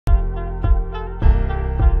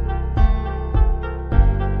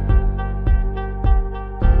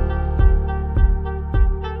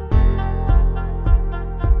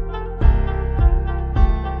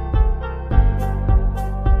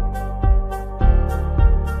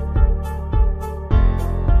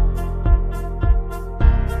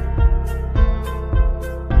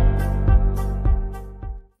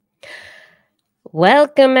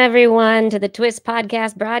Welcome, everyone, to the TWIS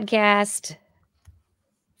podcast broadcast.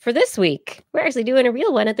 For this week, we're actually doing a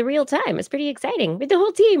real one at the real time. It's pretty exciting with the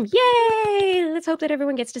whole team. Yay! Let's hope that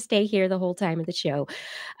everyone gets to stay here the whole time of the show.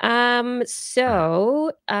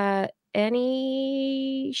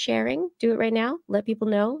 Any sharing? Do it right now. Let people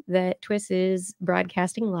know that TWIS is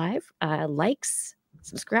broadcasting live. Likes,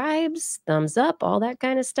 subscribes, thumbs up, all that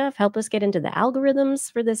kind of stuff. Help us get into the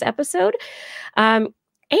algorithms for this episode.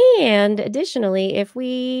 And additionally, if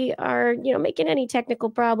we are, making any technical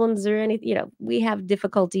problems or any, we have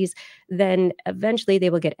difficulties, then eventually they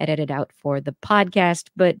will get edited out for the podcast,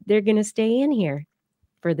 but they're going to stay in here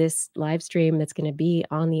for this live stream that's going to be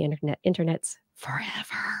on the internets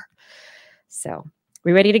forever. So,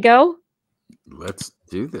 we ready to go? Let's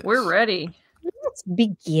do this. We're ready. Let's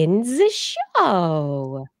begin the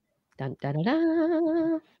show. Dun, dun, dun,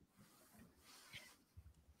 dun.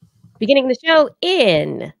 Beginning the show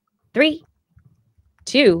in 3,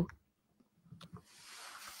 2.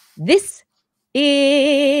 This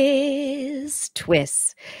is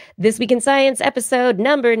TWIS. This Week in Science episode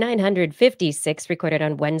number 956, recorded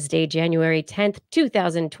on Wednesday, January 10th,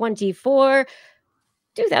 2024.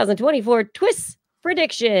 2024 TWIS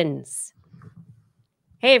predictions.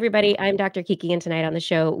 Hey, everybody, I'm Dr. Kiki, and tonight on the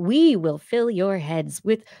show, we will fill your heads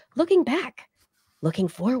with looking back, looking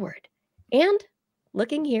forward, and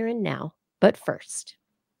looking here and now. But first,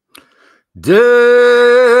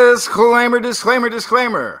 disclaimer.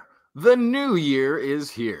 The new year is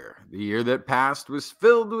here. The year that passed was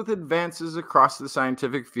filled with advances across the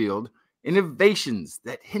scientific field, innovations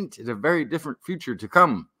that hint at a very different future to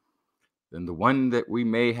come than the one that we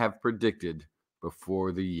may have predicted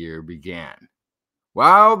before the year began.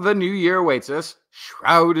 While the new year awaits us,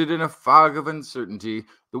 shrouded in a fog of uncertainty,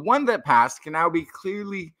 the one that passed can now be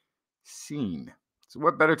clearly seen. So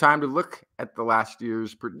what better time to look at the last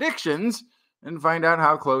year's predictions and find out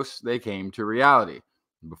how close they came to reality.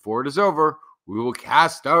 And before it is over, we will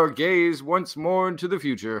cast our gaze once more into the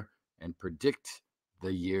future and predict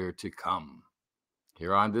the year to come.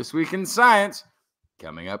 Here on This Week in Science,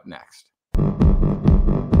 coming up next.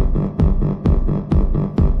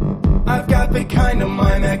 I've got the kind of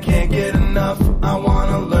mind that can't get enough. I want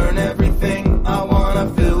to learn everything. I want to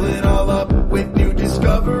fill it all up with new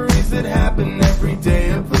discoveries that happen every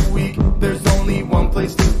day of the week. There's only one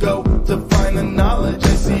place to go to find the knowledge I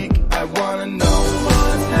seek. I want to know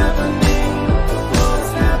what's happening.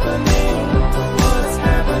 What's happening? What's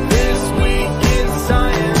happening this week in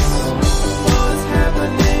science? What's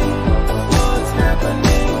happening? What's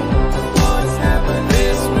happening? What's happening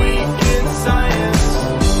this week in science?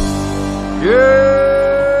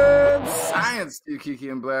 Good science to you, Kiki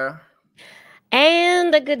and Blair.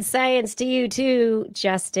 and the good science to you too,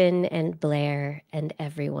 Justin and Blair and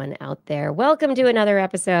everyone out there. Welcome to another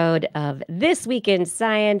episode of This Week in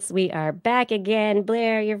Science. We are back again.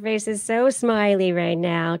 Blair, your face is so smiley right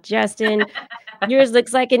now. Justin, yours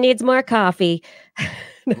looks like it needs more coffee.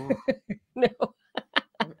 No.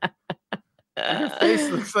 Your face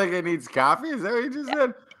looks like it needs coffee? Is that what you just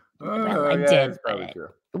said? Well, I yeah, did, that's probably but true.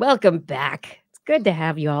 welcome back. It's good to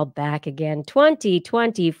have you all back again.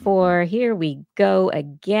 2024, here we go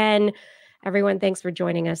again. Everyone, thanks for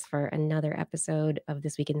joining us for another episode of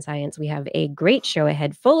This Week in Science. We have a great show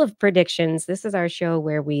ahead full of predictions. This is our show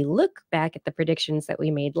where we look back at the predictions that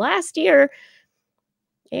we made last year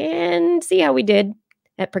and see how we did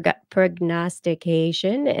at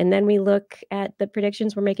prognostication. And then we look at the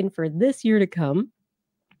predictions we're making for this year to come.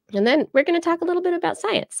 And then we're going to talk a little bit about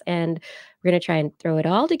science, and we're going to try and throw it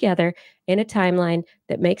all together in a timeline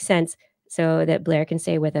that makes sense so that Blair can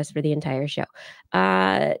stay with us for the entire show.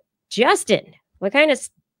 Justin, what kind of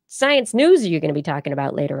science news are you going to be talking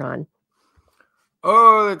about later on?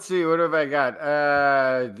 Oh, let's see. What have I got?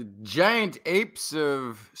 The giant apes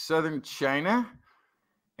of southern China.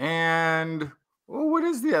 And what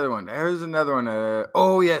is the other one? There's another one.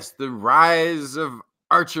 Oh, yes. The rise of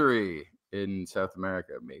archery in South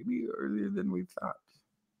America, maybe earlier than we thought.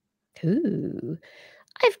 Ooh,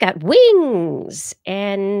 I've got wings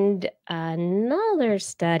and another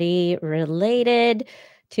study related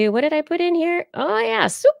to, what did I put in here? Oh, yeah,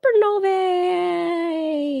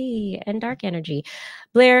 supernovae and dark energy.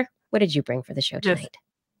 Blair, what did you bring for the show tonight?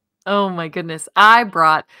 Oh, my goodness. I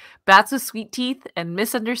brought bats with sweet teeth and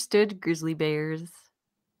misunderstood grizzly bears.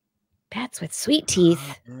 Bats with sweet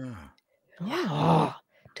teeth. Yeah. Oh,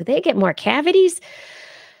 do they get more cavities?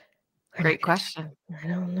 Great question. I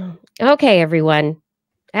don't know. Okay, everyone.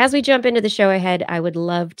 As we jump into the show ahead, I would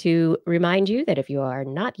love to remind you that if you are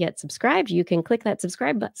not yet subscribed, you can click that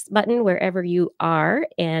subscribe button wherever you are,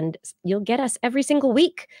 and you'll get us every single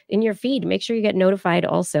week in your feed. Make sure you get notified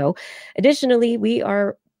also. Additionally, we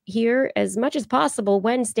are here as much as possible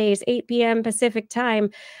Wednesdays, 8 p.m. Pacific time,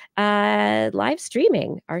 live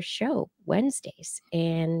streaming our show Wednesdays.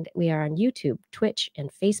 And we are on YouTube, Twitch, and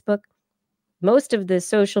Facebook. Most of the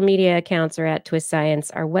social media accounts are at TWIS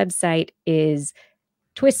Science. Our website is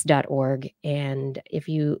TWIS.org. And if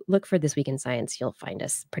you look for This Week in Science, you'll find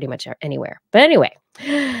us pretty much anywhere. But anyway,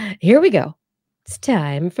 here we go. It's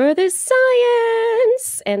time for the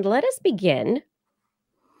science. And let us begin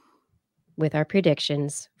with our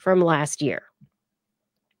predictions from last year.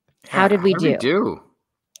 How did we do?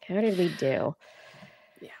 How did we do?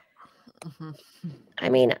 Yeah. I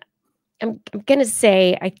mean, I'm going to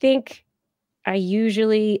say, I think I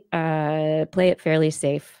usually play it fairly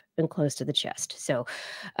safe and close to the chest. So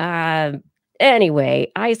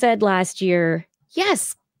anyway, I said last year,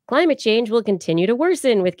 yes, climate change will continue to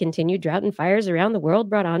worsen with continued drought and fires around the world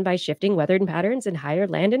brought on by shifting weather patterns and higher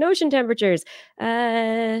land and ocean temperatures.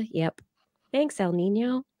 Yep. Thanks, El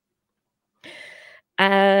Nino.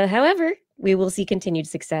 However, we will see continued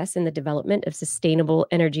success in the development of sustainable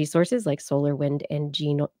energy sources like solar, wind, and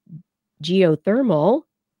geothermal.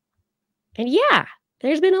 And yeah,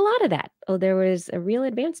 there's been a lot of that. Oh, there was a real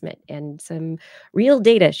advancement and some real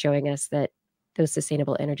data showing us that those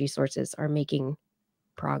sustainable energy sources are making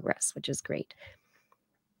progress, which is great.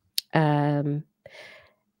 And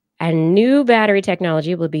new battery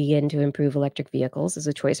technology will begin to improve electric vehicles as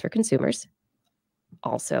a choice for consumers.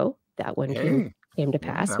 Also, that one came to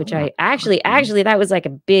pass, which I actually, that was like a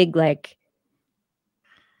big, like,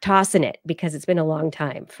 toss in it because it's been a long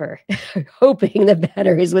time for hoping the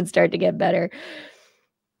batteries would start to get better.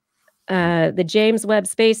 The James Webb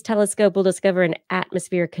Space Telescope will discover an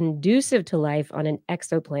atmosphere conducive to life on an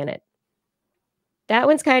exoplanet. That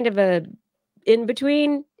one's kind of a in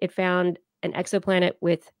between. It found an exoplanet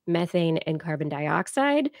with methane and carbon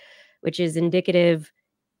dioxide, which is indicative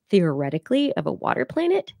theoretically of a water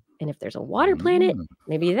planet. And if there's a water planet,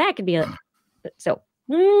 maybe that could be a so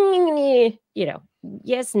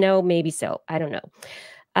yes, no, maybe so. I don't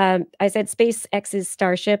know. I said Space X's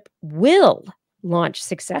Starship will launch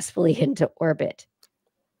successfully into orbit.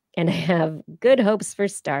 And I have good hopes for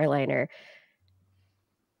Starliner.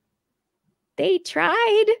 They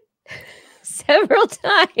tried several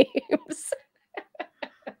times.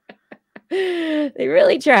 They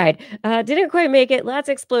really tried. Didn't quite make it. Lots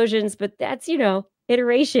of explosions, but that's,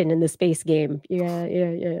 iteration in the space game.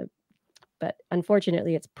 Yeah. But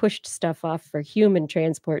unfortunately, it's pushed stuff off for human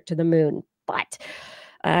transport to the moon. But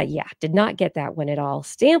did not get that one at all.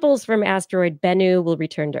 Samples from asteroid Bennu will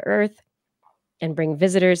return to Earth and bring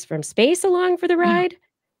visitors from space along for the ride.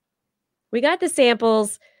 We got the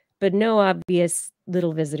samples, but no obvious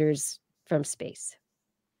little visitors from space.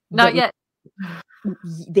 Not yet.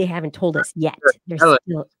 They haven't told us yet. They're still,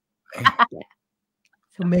 yeah.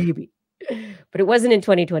 So maybe. But it wasn't in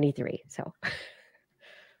 2023. So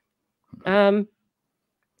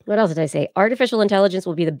what else did I say? Artificial intelligence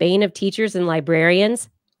will be the bane of teachers and librarians.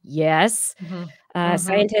 Yes.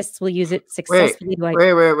 Scientists will use it successfully.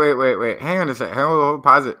 Wait. Hang on a second. Hold,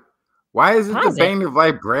 pause it. Why is it the bane of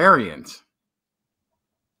librarians?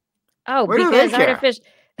 Oh, because artificial...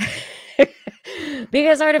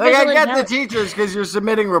 because artificial I get the teachers because you're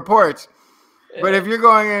submitting reports. But if you're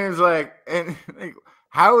going in, it's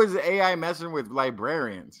how is AI messing with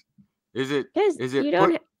librarians? Is it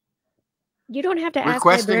you don't have to ask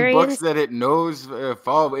requesting librarians. Books that it knows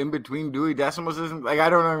fall in between Dewey Decimal System? I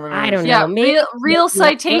don't know. I don't know. Yeah, maybe, real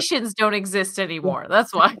citations don't exist anymore.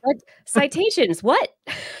 That's why. What? Citations? What?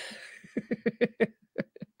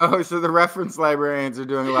 Oh, so the reference librarians are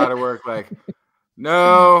doing a lot of work.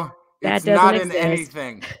 No, it's not in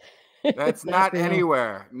anything. That's not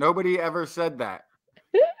anywhere. Nobody ever said that.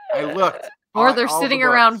 I looked. Or they're sitting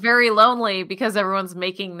around very lonely because everyone's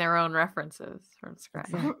making their own references from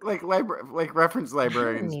scratch. Like reference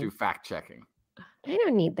librarians do fact checking. I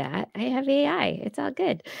don't need that. I have AI. It's all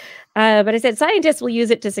good. But I said scientists will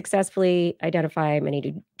use it to successfully identify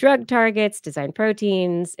many drug targets, design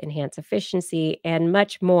proteins, enhance efficiency, and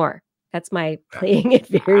much more. That's my playing it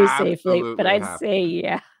very safely. But I'd say,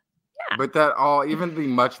 yeah. But even the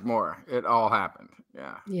much more, it all happened.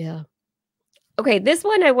 Yeah. Yeah. Okay, this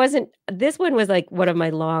one was like one of my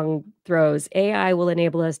long throws. AI will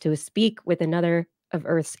enable us to speak with another of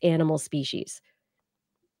Earth's animal species.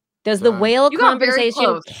 Does the whale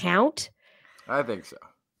conversation count? I think so.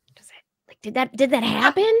 Did that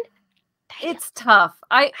happen? It's tough.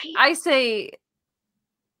 I say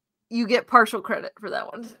you get partial credit for that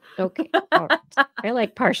one. Okay. All right. I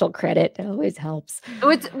like partial credit. It always helps.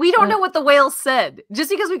 We don't know what the whales said. Just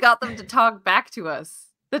because we got them to talk back to us,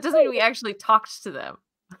 that doesn't mean we actually talked to them.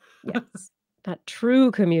 Yes. Not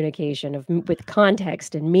true communication with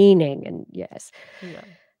context and meaning. And yes. Yeah.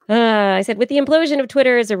 I said, with the implosion of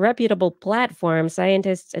Twitter as a reputable platform,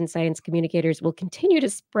 scientists and science communicators will continue to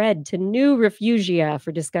spread to new refugia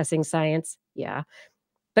for discussing science. Yeah.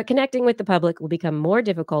 But connecting with the public will become more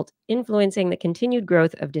difficult, influencing the continued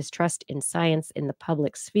growth of distrust in science in the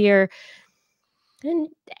public sphere. And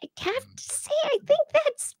I have to say, I think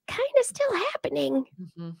that's kind of still happening.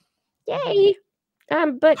 Yay.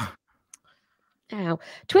 But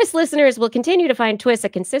TWIS listeners will continue to find TWIS a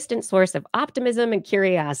consistent source of optimism and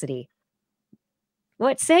curiosity.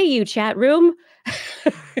 What say you, chat room?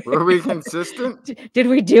 Were we consistent? Did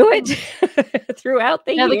we do it throughout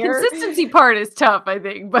the year? The consistency part is tough, I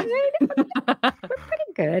think, but we're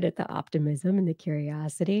pretty good at the optimism and the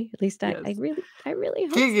curiosity. At least I really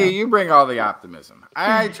hope Kiki, so. you bring all the optimism.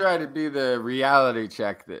 I try to be the reality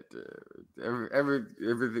check that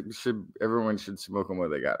everyone should smoke them while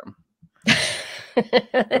they got them.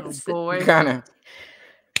 Oh boy. Kind of.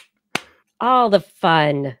 All the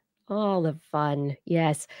fun.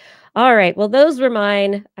 Yes. All right. Well, those were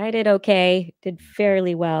mine. I did okay. Did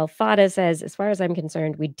fairly well. Fada says, as far as I'm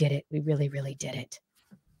concerned, we did it. We really, really did it.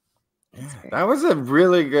 That was a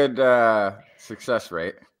really good success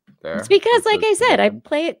rate there. It's because, like I said, I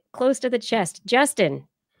play it close to the chest. Justin,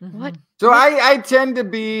 what? So I tend to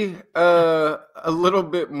be a little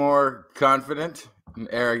bit more confident and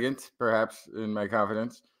arrogant, perhaps, in my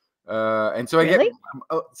confidence. And so I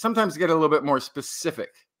sometimes get a little bit more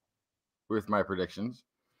specific with my predictions.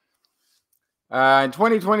 In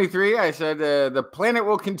 2023, I said the planet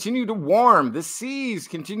will continue to warm, the seas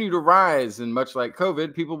continue to rise, and much like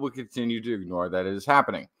COVID, people will continue to ignore that it is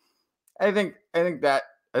happening. I think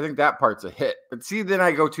that part's a hit. But see, then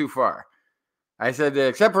I go too far. I said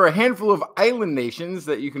except for a handful of island nations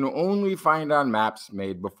that you can only find on maps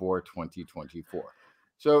made before 2024.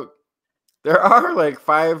 So there are like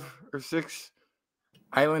 5 or 6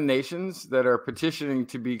 island nations that are petitioning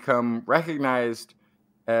to become recognized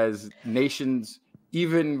as nations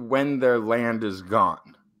even when their land is gone.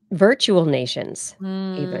 Virtual nations,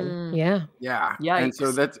 even. Yeah. Yikes. And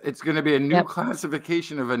so it's going to be a new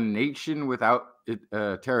classification of a nation without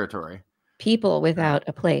territory. People without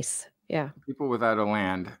a place. Yeah. People without a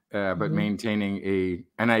land, but maintaining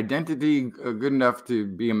an identity good enough to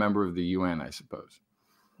be a member of the UN, I suppose.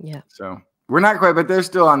 Yeah. So we're not quite, but they're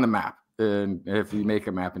still on the map. And if you make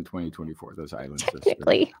a map in 2024, those islands.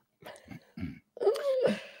 Technically.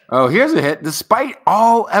 Oh, here's a hit. Despite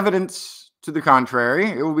all evidence to the contrary,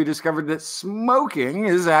 it will be discovered that smoking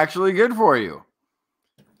is actually good for you.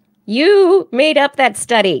 You made up that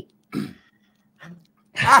study.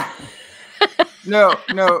 No.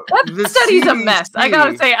 The study's a mess. I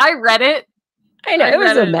gotta say, I read it. I know, it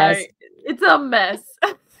was a mess. It's a mess.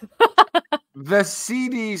 The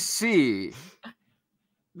CDC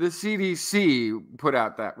put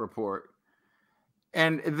out that report,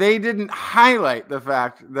 and they didn't highlight the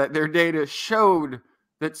fact that their data showed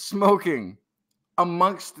that smoking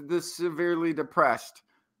amongst the severely depressed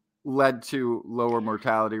led to lower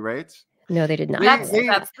mortality rates. No, they did not. That's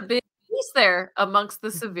the big piece there, amongst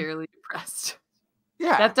the severely depressed.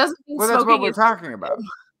 Yeah. That doesn't mean well, that's smoking what we're talking about.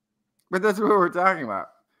 But that's what we're talking about.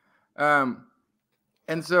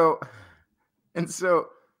 And so,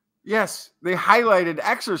 yes, they highlighted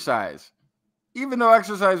exercise, even though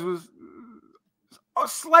exercise was a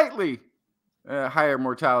slightly higher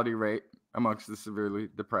mortality rate amongst the severely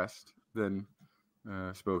depressed than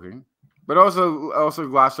smoking. But also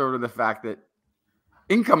glossed over the fact that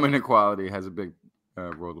income inequality has a big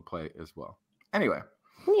role to play as well. Anyway.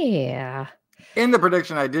 Yeah. In the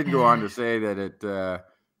prediction, I did go on to say that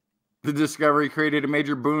the discovery created a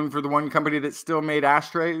major boon for the one company that still made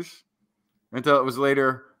ashtrays until it was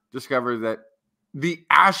later discovered that the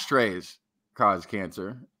ashtrays caused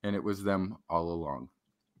cancer, and it was them all along.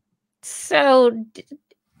 So,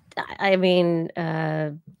 I mean,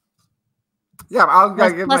 yeah, I'll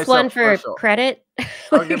give myself one for partial credit.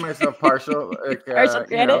 I'll give myself partial. Partial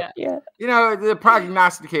credit. You know, the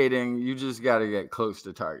prognosticating, you just got to get close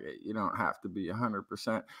to target. You don't have to be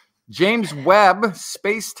 100%. James Webb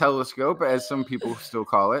Space Telescope, as some people still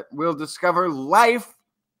call it, will discover life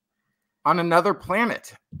on another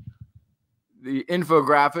planet. The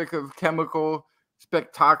infographic of chemical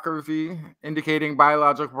spectrography indicating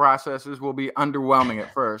biological processes will be underwhelming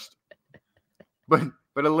at first, but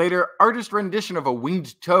a later artist rendition of a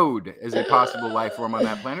winged toad as a possible life form on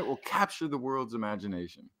that planet will capture the world's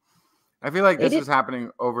imagination. I feel like They this is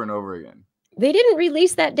happening over and over again. They didn't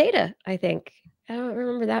release that data, I think. I don't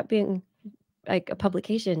remember that being like a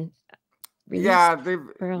publication. Yeah,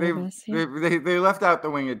 They left out the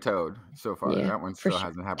winged toad so far. Yeah, that one for still sure.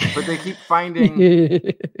 hasn't happened. But they keep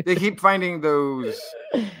finding those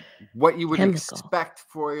what you would Chemical. expect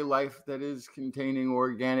for a life that is containing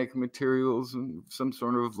organic materials and some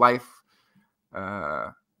sort of life.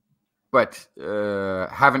 But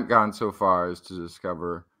haven't gone so far as to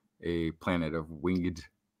discover a planet of winged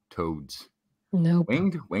toads. Nope.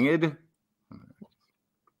 Winged.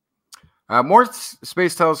 More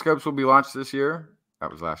space telescopes will be launched this year. That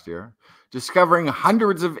was last year. Discovering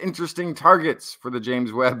hundreds of interesting targets for the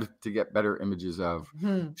James Webb to get better images of.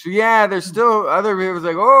 So yeah, there's still other people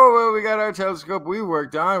like, oh, well, we got our telescope we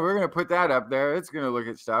worked on. We're going to put that up there. It's going to look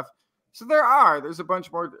at stuff. So there's a bunch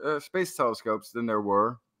more space telescopes than there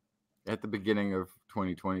were at the beginning of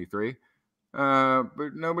 2023.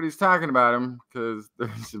 But nobody's talking about them because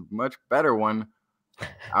there's a much better one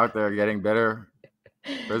out there getting better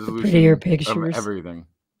resolution, prettier pictures of everything.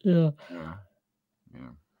 Yeah.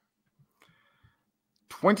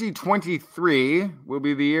 2023 will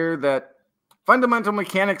be the year that fundamental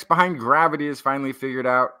mechanics behind gravity is finally figured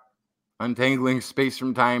out, untangling space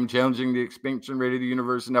from time, challenging the expansion rate of the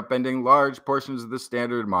universe, and upending large portions of the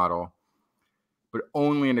standard model, but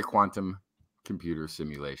only in a quantum computer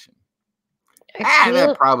simulation.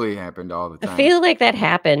 That probably happened all the time. I feel like that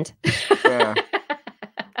happened. Yeah.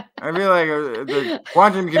 I feel like the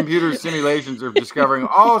quantum computer simulations are discovering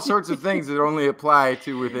all sorts of things that only apply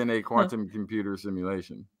to within a quantum computer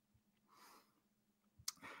simulation.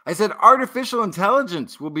 I said artificial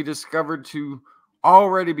intelligence will be discovered to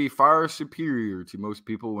already be far superior to most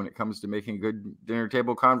people when it comes to making good dinner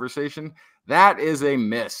table conversation. That is a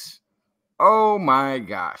miss. Oh my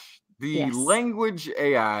gosh. The language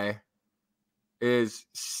AI is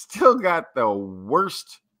still got the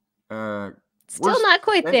worst Still not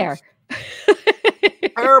quite there.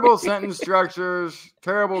 Terrible sentence structures,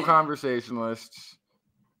 terrible conversationalists,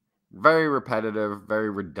 very repetitive, very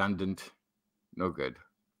redundant, no good.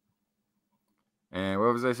 And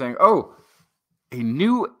what was I saying? Oh, a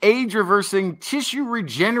new age-reversing tissue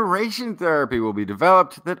regeneration therapy will be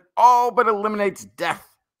developed that all but eliminates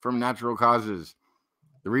death from natural causes.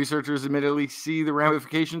 The researchers admittedly see the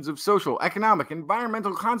ramifications of social, economic,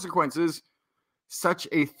 environmental consequences such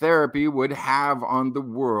a therapy would have on the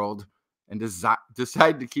world and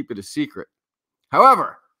decide to keep it a secret.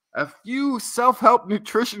 However, a few self-help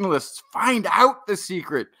nutritionists find out the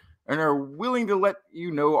secret and are willing to let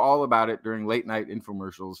you know all about it during late-night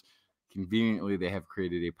infomercials. Conveniently, they have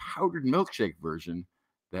created a powdered milkshake version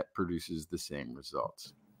that produces the same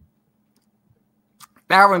results.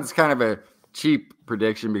 That one's kind of a cheap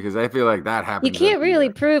prediction because I feel like that happens. You can't really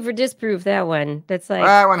prove or disprove that one. That's like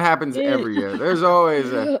that one happens every year. There's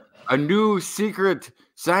always a new secret.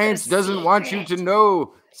 Science doesn't want you to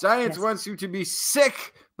know. Science wants you to be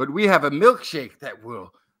sick, but we have a milkshake that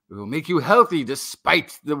will make you healthy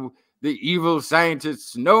despite the evil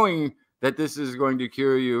scientists knowing that this is going to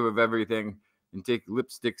cure you of everything and take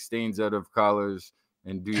lipstick stains out of collars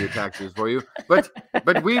and do your taxes for you. But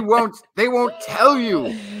they won't tell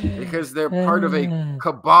you because they're part of a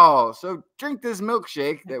cabal. So drink this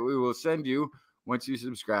milkshake that we will send you once you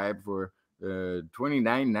subscribe for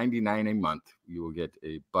 $29.99 a month. You will get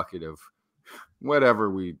a bucket of whatever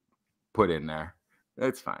we put in there.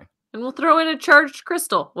 That's fine. And we'll throw in a charged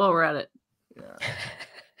crystal while we're at it. Yeah.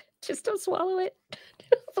 Just don't swallow it.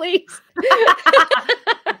 Please.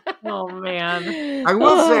 Oh man. I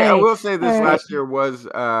will say this last year was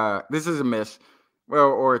this is a miss. Well,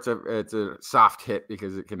 or it's a soft hit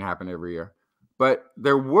because it can happen every year. But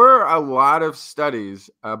there were a lot of studies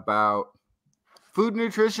about food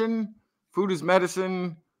nutrition, food as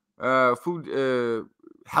medicine, healthy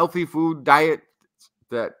food diet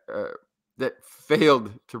that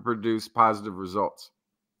failed to produce positive results.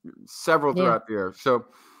 Several throughout the year. So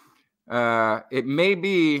it may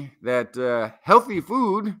be that healthy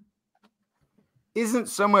food isn't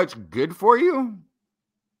so much good for you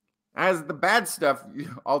as the bad stuff.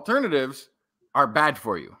 Alternatives are bad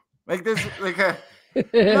for you. Like there's like a, you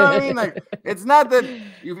know what I mean? Like it's not that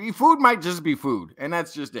food might just be food, and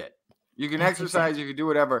that's just it. You can exercise, you can do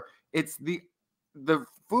whatever. It's the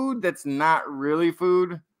food that's not really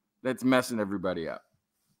food that's messing everybody up.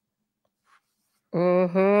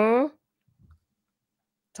 Mm-hmm.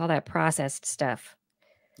 It's all that processed stuff.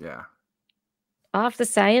 Yeah. Off the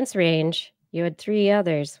science range, you had 3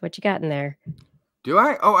 others. What you got in there? Do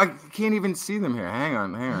I? Oh, I can't even see them here. Hang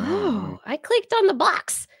on. Oh, I clicked on the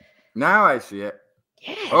box. Now I see it.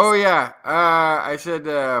 Yes. Oh, yeah. I said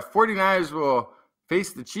 49ers will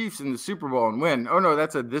face the Chiefs in the Super Bowl and win. Oh no,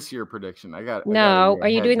 that's a this year prediction. No, are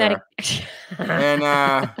you doing that? And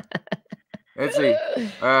let's see.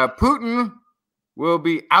 Putin will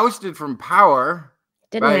be ousted from power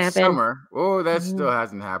by happen. summer. Oh, that still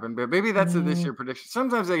hasn't happened, but maybe that's a this year prediction.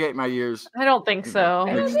 Sometimes I get my years. I don't think so.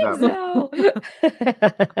 I don't think so.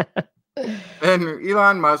 And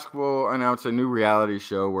Elon Musk will announce a new reality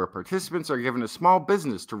show where participants are given a small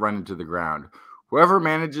business to run into the ground. Whoever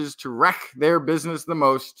manages to wreck their business the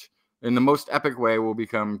most in the most epic way will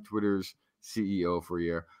become Twitter's CEO for a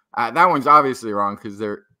year. That one's obviously wrong because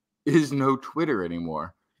there is no Twitter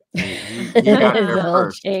anymore. He got there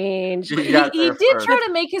first. Change. He did try to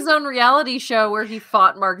make his own reality show where he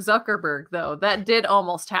fought Mark Zuckerberg, though. That did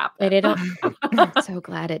almost happen. I'm so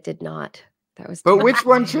glad it did not. That was. But which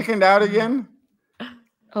one chickened out again?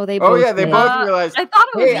 Oh, they. Oh yeah, they both realized. I thought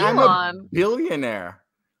it was hey, Elon. I'm a billionaire.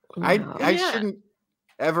 No. I shouldn't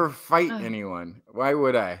ever fight anyone. Why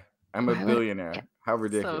would I? I'm a billionaire. How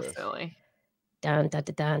ridiculous. So silly. Dun, dun,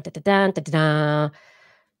 dun, dun, dun, dun, dun, dun.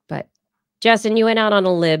 But Justin, you went out on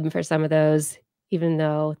a limb for some of those, even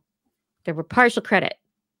though there were partial credit.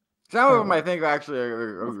 Some of them I think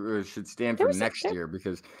actually should stand for next year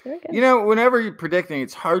because, whenever you're predicting,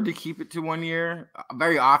 it's hard to keep it to 1 year.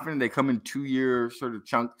 Very often they come in 2 year sort of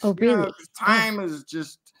chunks. Oh, really? Time is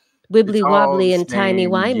just wibbly wobbly and timey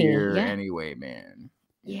wimey. Yeah. Anyway, man.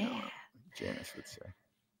 Yeah. Janice would say.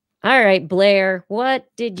 All right, Blair, what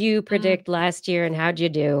did you predict last year and how'd you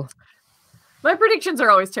do? My predictions are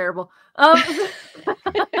always terrible.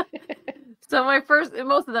 So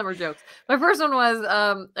most of them are jokes. My first one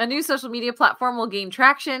was a new social media platform will gain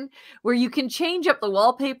traction where you can change up the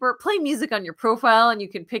wallpaper, play music on your profile, and you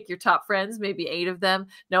can pick your top friends, maybe 8 of them.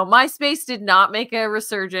 No, MySpace did not make a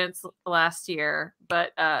resurgence last year,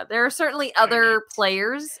 but there are certainly other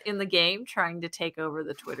players in the game trying to take over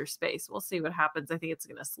the Twitter space. We'll see what happens. I think it's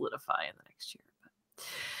going to solidify in the next year.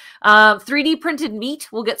 3D printed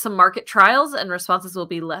meat will get some market trials and responses will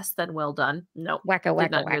be less than well done. Nope.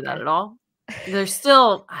 Did not hear that at all. There's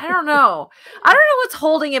still, I don't know what's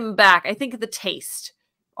holding him back. I think the taste,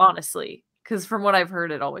 honestly, because from what I've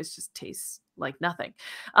heard, it always just tastes like nothing.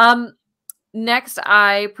 Next,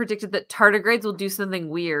 I predicted that tardigrades will do something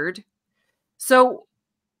weird. So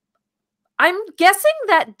I'm guessing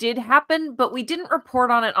that did happen, but we didn't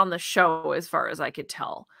report on it on the show as far as I could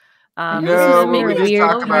tell. No, we did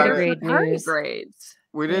talk about tardigrades.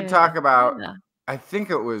 We did talk about, I think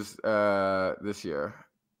it was this year.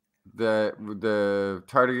 The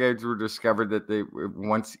tardigrades were discovered that they,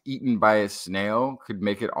 once eaten by a snail, could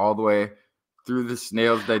make it all the way through the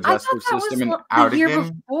snail's digestive system and out again. The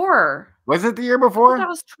year before. Was it the year before? That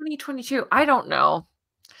was 2022. I don't know.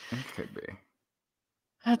 It could be.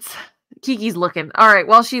 That's Kiki's looking. All right,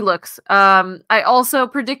 while she looks, I also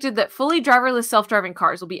predicted that fully driverless self-driving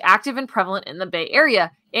cars will be active and prevalent in the Bay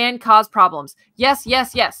Area and cause problems. Yes,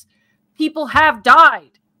 yes, yes. People have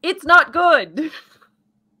died. It's not good.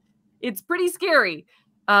 It's pretty scary.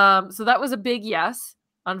 So that was a big yes,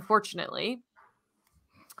 unfortunately.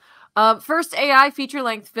 First AI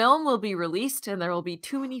feature-length film will be released, and there will be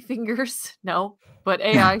too many fingers. No, but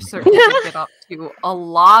AI certainly can get up to a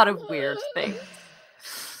lot of weird things.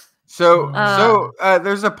 So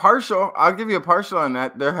there's a partial. I'll give you a partial on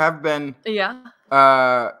that. There have been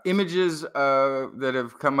images that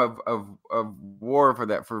have come of war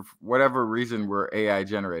for whatever reason were AI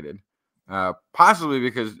generated. Possibly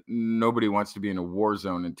because nobody wants to be in a war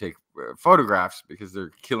zone and take photographs because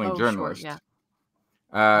they're killing journalists. Sure,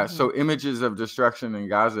 yeah. So images of destruction in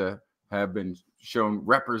Gaza have been shown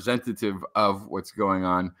representative of what's going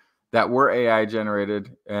on that were AI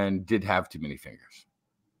generated and did have too many fingers.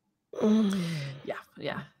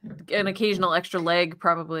 Yeah. An occasional extra leg,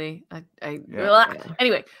 probably.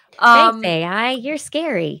 Anyway. Thanks, AI. You're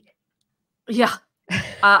scary. Yeah.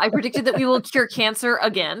 I predicted that we will cure cancer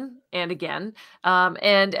again and again.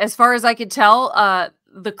 And as far as I could tell,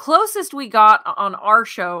 the closest we got on our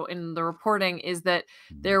show in the reporting is that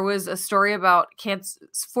there was a story about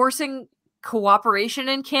forcing cooperation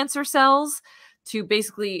in cancer cells to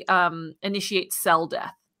basically initiate cell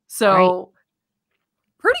death. So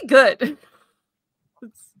pretty good.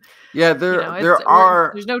 Yeah,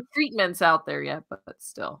 there's no treatments out there yet, but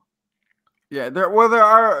still. Yeah, there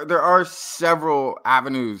are several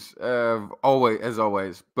avenues of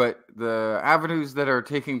always, but the avenues that are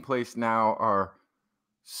taking place now are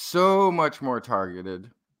so much more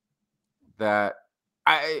targeted that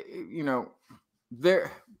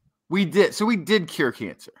we did cure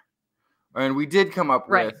cancer, and we did come up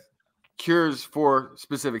with cures for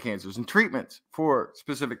specific cancers and treatments for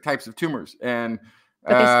specific types of tumors, and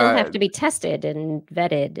But they still have to be tested and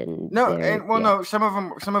vetted, and no, some of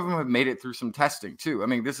them have made it through some testing too. I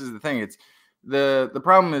mean, this is the thing. It's the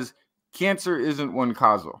problem is cancer isn't one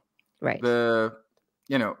causal. Right. Which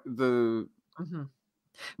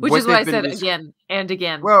is why I said again and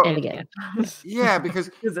again. Well, and again. Yeah, because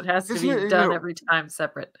it has to be done every time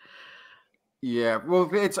separate. Yeah, well,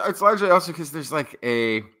 it's largely also because there's like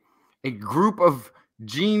a group of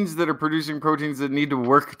genes that are producing proteins that need to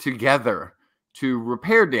work together to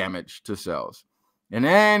repair damage to cells. And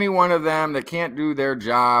any one of them that can't do their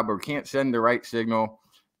job or can't send the right signal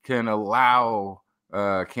can allow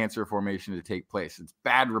cancer formation to take place. It's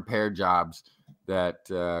bad repair jobs that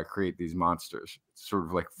create these monsters. It's sort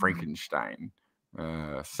of like Frankenstein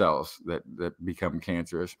cells that become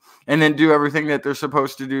cancerous and then do everything that they're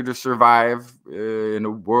supposed to do to survive in a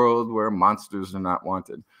world where monsters are not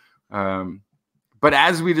wanted. But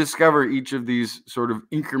as we discover each of these sort of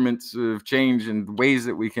increments of change and ways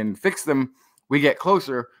that we can fix them, we get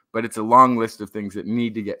closer, but it's a long list of things that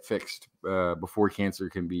need to get fixed before cancer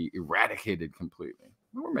can be eradicated completely.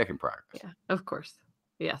 We're making progress. Yeah, of course.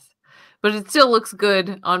 Yes. But it still looks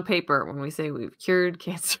good on paper when we say we've cured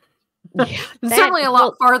cancer. Yeah, certainly a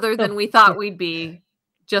lot farther than we thought we'd be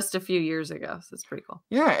just a few years ago. So it's pretty cool.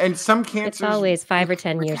 Yeah, and some cancers... It's always 5 or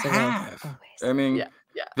 10 years ago. Always. I mean...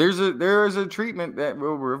 Yeah. There is a treatment that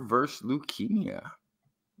will reverse leukemia.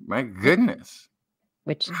 My goodness.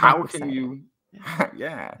 How can you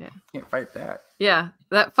can't fight that. Yeah.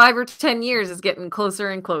 That 5 or 10 years is getting closer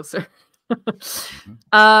and closer.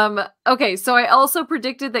 Okay, so I also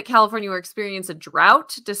predicted that California will experience a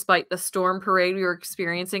drought despite the storm parade we were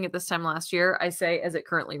experiencing at this time last year. I say as it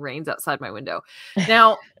currently rains outside my window.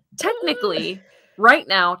 Now, technically, right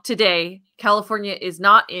now, today, California is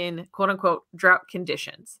not in quote unquote drought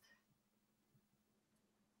conditions.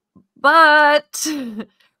 But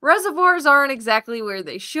reservoirs aren't exactly where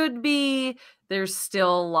they should be. There's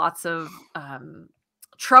still lots of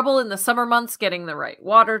trouble in the summer months getting the right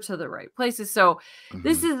water to the right places. So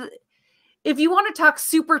this is, if you want to talk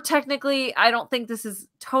super technically, I don't think this is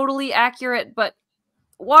totally accurate, but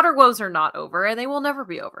water woes are not over and they will never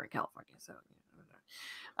be over in California.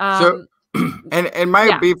 So, and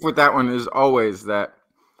my beef with that one is always that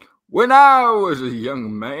when I was a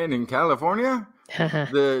young man in California,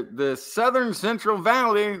 the Southern Central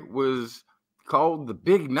Valley was called the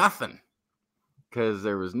Big Nothing because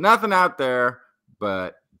there was nothing out there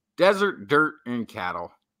but desert, dirt, and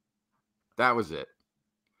cattle. That was it.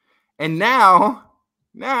 And now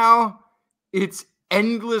it's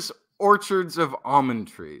endless orchards of almond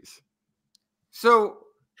trees. So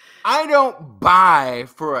I don't buy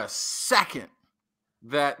for a second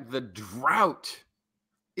that the drought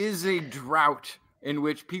is a drought in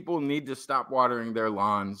which people need to stop watering their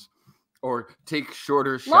lawns or take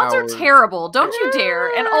shorter showers. Lawns are terrible. Don't you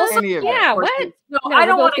dare. And also, what? No, I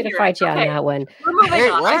don't want to fight you on that one. We're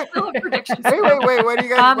moving on. What? I still have predictions. Wait. What do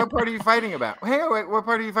you guys? What part are you fighting about? Wait. What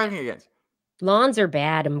part are you fighting against? Lawns are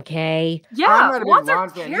bad, okay? Yeah, lawns are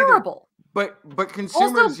terrible. But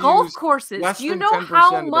consumers also golf courses. Do you know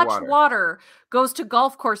how much water goes to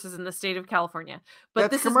golf courses in the state of California?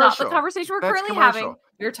 But this is not the conversation we're currently having.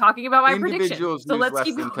 We're talking about my prediction. So let's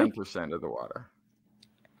keep less than 10% of the water.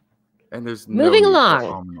 And there's moving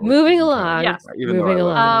along. Yes. Moving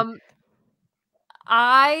along.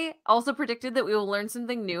 I also predicted that we will learn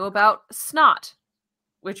something new about snot,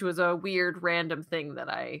 which was a weird random thing that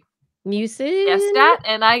I guessed at.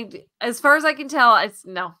 And as far as I can tell, it's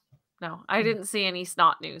no, I didn't see any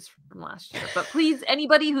snot news from last year. But please,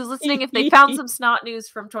 anybody who's listening, if they found some snot news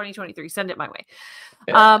from 2023, send it my way.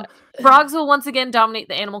 Frogs will once again dominate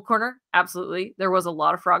the animal corner. Absolutely. There was a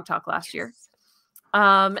lot of frog talk last year.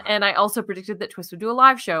 And I also predicted that TWIS would do a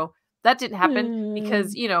live show. That didn't happen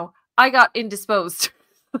because, I got indisposed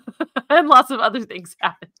and lots of other things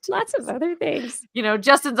happened. Lots of other things.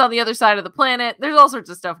 Justin's on the other side of the planet. There's all sorts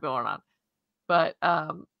of stuff going on. But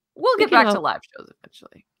we'll get back to live shows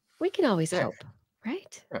eventually. We can always hope,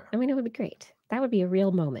 right? Yeah. I mean, it would be great. That would be a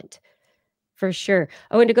real moment. For sure.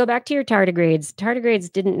 Oh, and to go back to your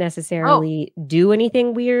tardigrades didn't necessarily do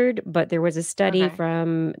anything weird, but there was a study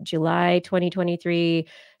from July 2023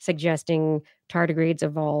 suggesting tardigrades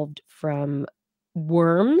evolved from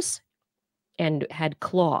worms and had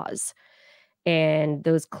claws. And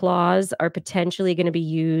those claws are potentially going to be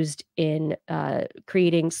used in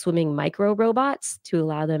creating swimming micro robots to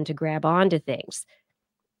allow them to grab onto things.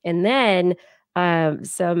 And then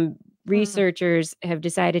some researchers have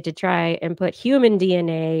decided to try and put human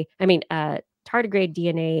DNA, tardigrade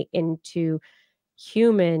DNA into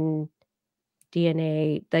human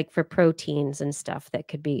DNA, like for proteins and stuff that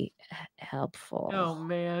could be helpful. Oh,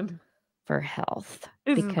 man. for health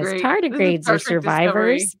This is because great. This is tardigrades are perfect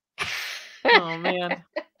discovery. survivors. Oh man.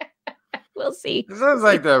 We'll see. This sounds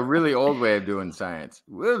like the really old way of doing science.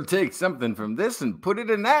 We'll take something from this and put it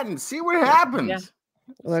in that and see what happens.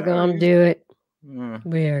 We're going to do it. Yeah.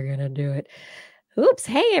 We are going to do it. Oops.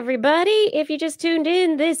 Hey, everybody. If you just tuned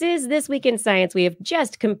in, this is This Week in Science. We have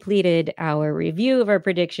just completed our review of our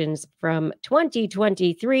predictions from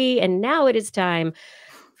 2023. And now it is time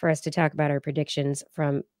for us to talk about our predictions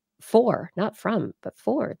from not from, but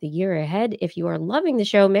for the year ahead. If you are loving the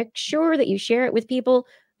show, make sure that you share it with people.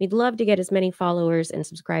 We'd love to get as many followers and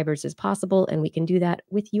subscribers as possible, and we can do that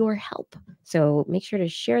with your help. So make sure to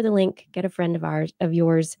share the link, get a friend of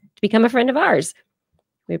yours to become a friend of ours.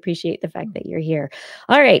 We appreciate the fact that you're here.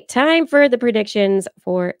 All right, time for the predictions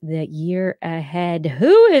for the year ahead.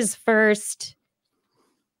 Who is first?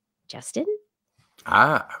 Justin?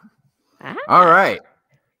 All right.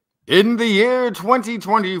 In the year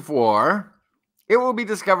 2024, it will be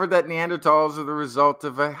discovered that Neanderthals are the result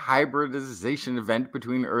of a hybridization event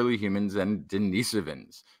between early humans and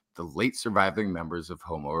Denisovans, the late surviving members of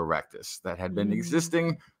Homo erectus that had been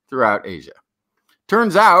existing throughout Asia.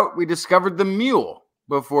 Turns out we discovered the mule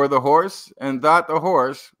before the horse and thought the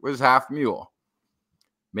horse was half mule,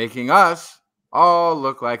 making us all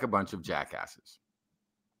look like a bunch of jackasses.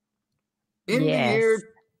 In the year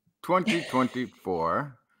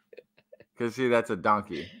 2024, because see, that's a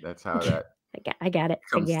donkey. That's how that I got it.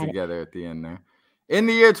 comes together at the end there. In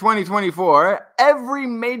the year 2024, every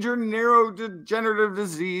major neurodegenerative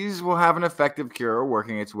disease will have an effective cure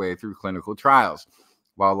working its way through clinical trials.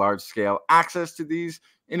 While large-scale access to these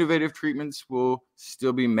innovative treatments will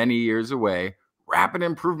still be many years away, rapid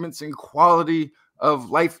improvements in quality of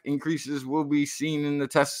life increases will be seen in the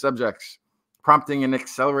test subjects, prompting an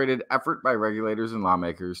accelerated effort by regulators and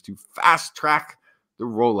lawmakers to fast-track the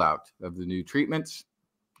rollout of the new treatments,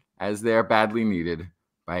 as they are badly needed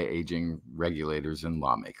by aging regulators and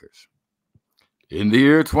lawmakers. In the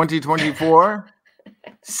year 2024,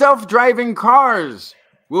 self-driving cars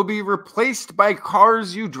will be replaced by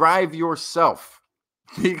cars you drive yourself.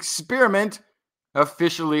 The experiment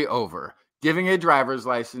officially over. Giving a driver's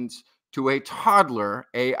license to a toddler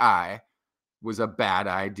AI was a bad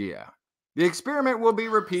idea. The experiment will be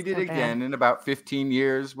repeated again in about 15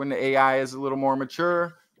 years when the AI is a little more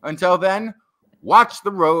mature. Until then, watch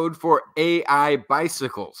the road for AI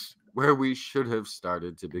bicycles, where we should have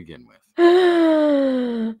started to begin with.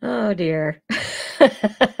 Oh, dear.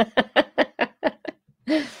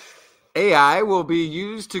 AI will be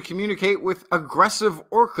used to communicate with aggressive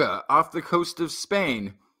orca off the coast of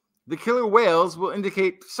Spain. The killer whales will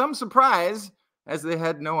indicate some surprise, as they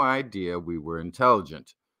had no idea we were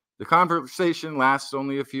intelligent. The conversation lasts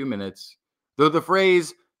only a few minutes, though the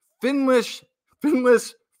phrase finless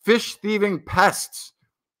fish-thieving pests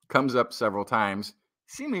comes up several times,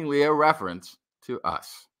 seemingly a reference to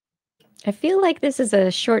us. I feel like this is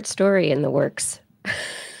a short story in the works.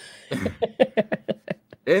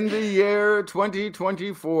 In the year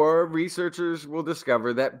 2024, researchers will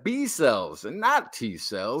discover that B cells and not T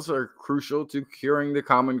cells are crucial to curing the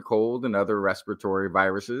common cold and other respiratory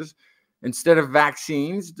viruses. Instead of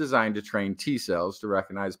vaccines designed to train T cells to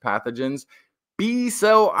recognize pathogens, B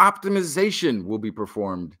cell optimization will be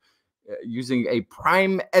performed using a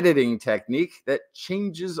prime editing technique that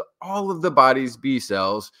changes all of the body's B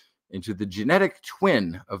cells into the genetic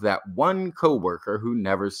twin of that one coworker who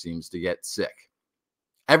never seems to get sick.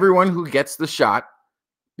 Everyone who gets the shot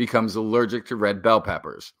becomes allergic to red bell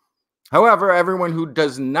peppers. However, everyone who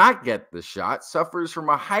does not get the shot suffers from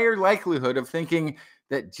a higher likelihood of thinking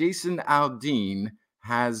that Jason Aldean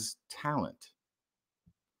has talent.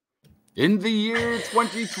 In the year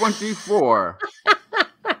 2024,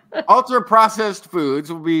 ultra-processed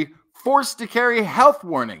foods will be forced to carry health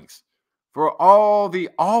warnings for all the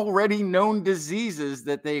already known diseases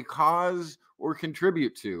that they cause or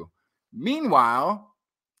contribute to. Meanwhile,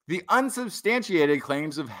 the unsubstantiated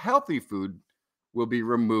claims of healthy food will be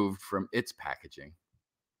removed from its packaging.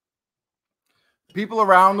 People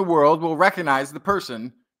around the world will recognize the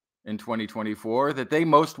person in 2024 that they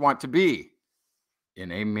most want to be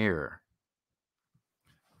in a mirror.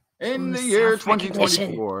 In the year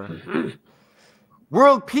 2024,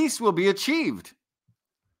 world peace will be achieved,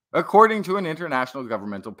 according to an international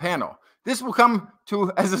governmental panel. This will come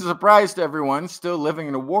as a surprise to everyone still living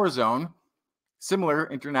in a war zone. Similar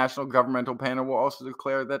international governmental panel will also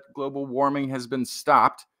declare that global warming has been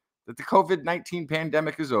stopped, that the COVID-19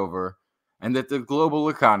 pandemic is over, and that the global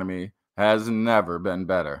economy has never been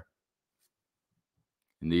better.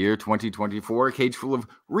 In the year 2024, a cage full of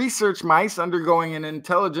research mice undergoing an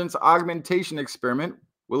intelligence augmentation experiment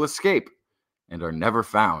will escape and are never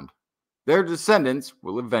found. Their descendants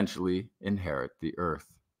will eventually inherit the Earth.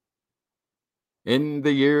 In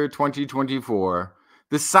the year 2024,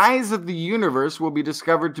 the size of the universe will be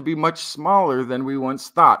discovered to be much smaller than we once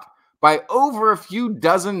thought, by over a few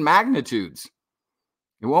dozen magnitudes.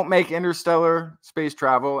 It won't make interstellar space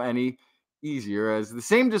travel any easier, as the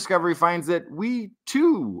same discovery finds that we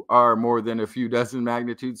too are more than a few dozen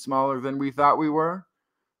magnitudes smaller than we thought we were.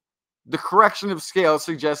 The correction of scale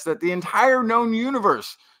suggests that the entire known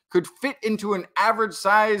universe could fit into an average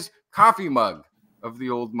size coffee mug of the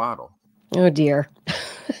old model. Oh dear.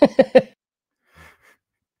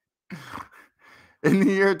 In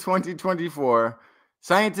the year 2024,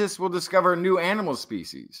 scientists will discover new animal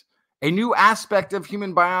species, a new aspect of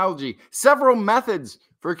human biology, several methods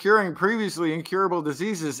for curing previously incurable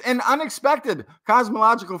diseases, an unexpected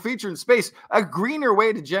cosmological feature in space, a greener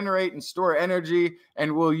way to generate and store energy,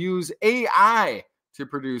 and will use AI to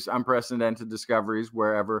produce unprecedented discoveries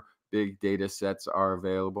wherever big data sets are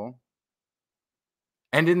available.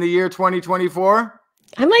 And in the year 2024,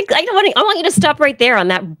 I want you to stop right there on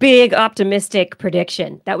that big optimistic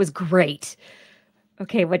prediction. That was great.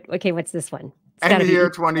 Okay, what's this one? And the year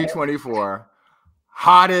 2024,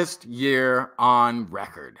 hottest year on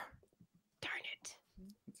record. Darn it.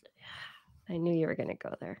 I knew you were going to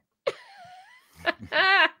go there.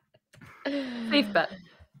 Safe bet.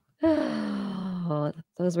 Oh,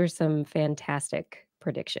 those were some fantastic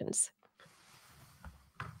predictions.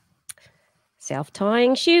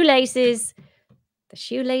 Self-tying shoelaces. The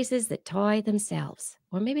shoelaces that tie themselves.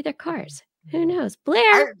 Or maybe they're cars. Who knows?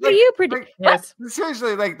 Blair, what do you predict? Yes.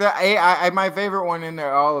 Seriously, like the AI, my favorite one in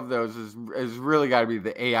there, all of those is really got to be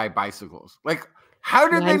the AI bicycles. Like, how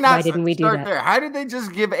did they not start there? How did they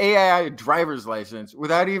just give AI a driver's license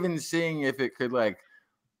without even seeing if it could like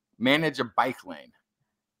manage a bike lane?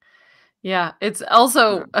 Yeah, it's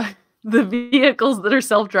also the vehicles that are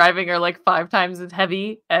self-driving are like 5 times as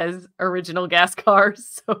heavy as original gas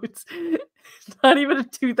cars. So it's not even a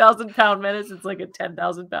 2,000-pound menace. It's like a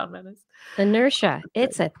 10,000-pound menace. Inertia.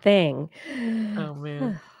 It's a thing. Oh,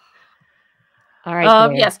 man. All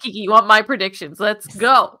right. Yes, Kiki, you want my predictions? Let's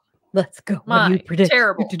go. Let's go. My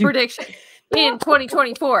terrible prediction. In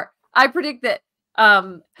 2024, I predict that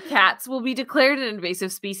cats will be declared an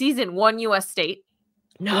invasive species in one U.S. state.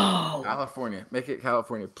 No. California. Make it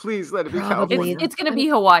California. Please let it be California. It's going to be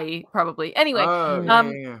Hawaii, probably. Anyway,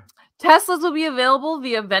 Teslas will be available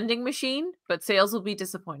via vending machine, but sales will be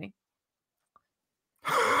disappointing.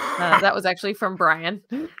 That was actually from Brian.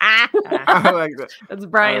 I like that. That's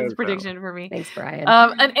Brian's prediction for me. Thanks, Brian.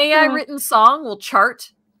 An AI written song will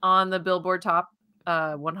chart on the Billboard Top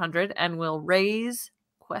 100 and will raise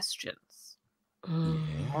questions.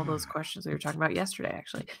 All those questions we were talking about yesterday,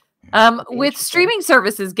 actually. With streaming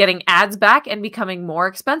services getting ads back and becoming more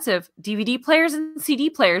expensive, DVD players and CD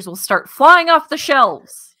players will start flying off the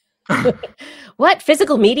shelves. What?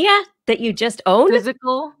 Physical media that you just own?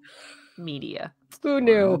 Physical media. Who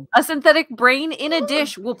knew? A synthetic brain in a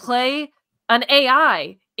dish will play an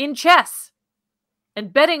AI in chess.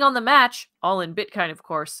 And betting on the match, all in Bitcoin, of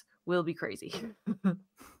course, will be crazy.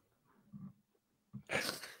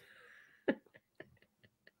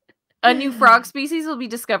 A new frog species will be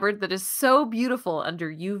discovered that is so beautiful under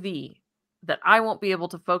UV that I won't be able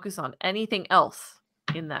to focus on anything else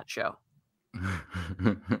in that show.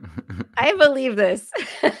 I believe this.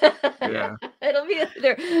 Yeah. It'll be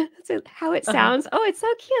there. That's how it sounds. Oh, it's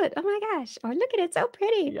so cute. Oh my gosh. Oh, look at it. It's so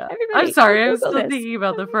pretty. Yeah. Everybody, I'm sorry. I was still thinking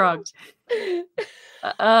about the frogs.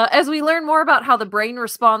 As we learn more about how the brain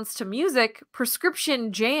responds to music,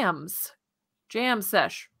 prescription jam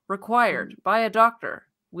sesh required by a doctor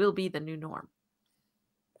will be the new norm.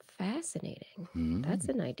 Fascinating. That's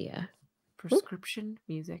an idea. Prescription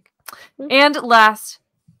music. And last,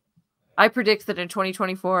 I predict that in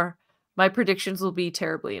 2024, my predictions will be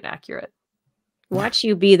terribly inaccurate. Watch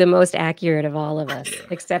you be the most accurate of all of us,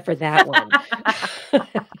 except for that one.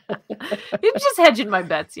 I'm just hedging my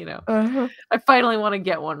bets, you know. I finally want to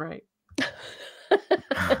get one right.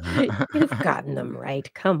 You've gotten them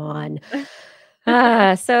right. Come on.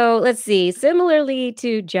 So let's see. Similarly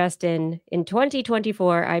to Justin, in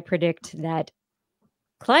 2024, I predict that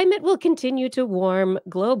climate will continue to warm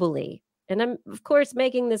globally. And I'm, of course,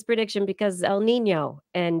 making this prediction because El Nino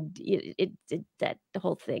and that the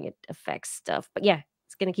whole thing, it affects stuff. But yeah,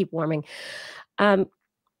 it's going to keep warming.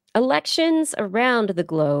 Elections around the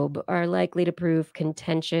globe are likely to prove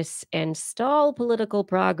contentious and stall political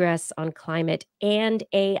progress on climate and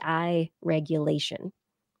AI regulation.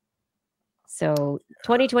 So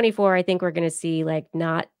 2024, I think we're going to see like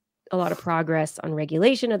not a lot of progress on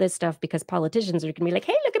regulation of this stuff because politicians are going to be like,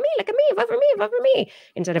 hey, look at me, vote for me,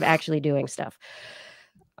 instead of actually doing stuff.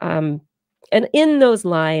 And in those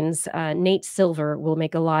lines, Nate Silver will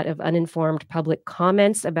make a lot of uninformed public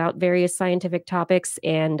comments about various scientific topics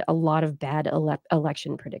and a lot of bad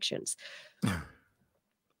election predictions.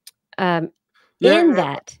 In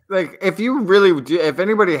that, like, if you really do, if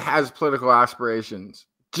anybody has political aspirations,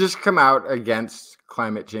 just come out against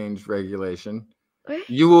climate change regulation.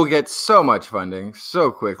 You will get so much funding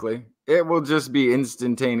so quickly. It will just be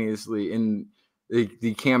instantaneously in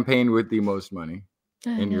the campaign with the most money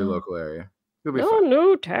in your local area.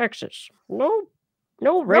 No taxes. No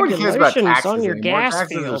Nobody cares about regulations taxes on your anymore. gas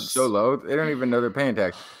Taxes fields. are so low. They don't even know they're paying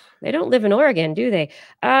taxes. They don't live in Oregon, do they?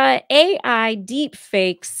 AI deep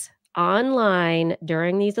fakes online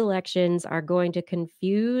during these elections are going to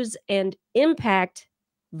confuse and impact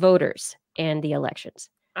voters and the elections.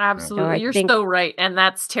 Absolutely. You're so right. And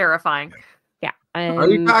that's terrifying. Yeah. Are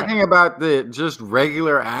you talking about the just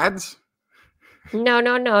regular ads? No,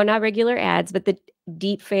 not regular ads, but the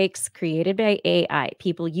deep fakes created by AI.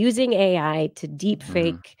 People using AI to deep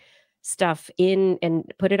fake stuff in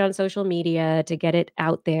and put it on social media to get it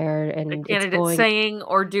out there. And a candidate saying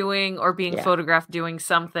or doing or being photographed doing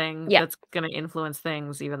something that's going to influence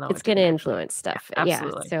things, even though it's going to influence stuff. Yeah,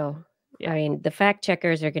 absolutely. So, I mean, the fact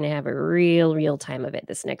checkers are going to have a real time of it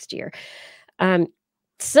this next year.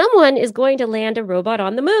 Someone is going to land a robot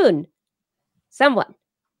on the moon. Someone.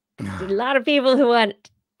 There's a lot of people who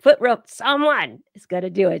want foot rope. Someone is going to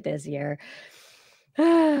do it this year.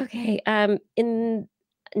 Okay.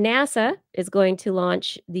 NASA is going to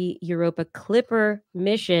launch the Europa Clipper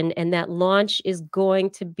mission, and that launch is going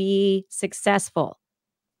to be successful.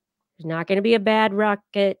 There's not going to be a bad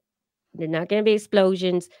rocket. There's not going to be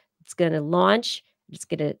explosions. It's going to launch. It's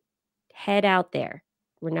going to head out there.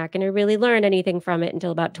 We're not going to really learn anything from it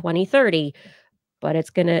until about 2030, but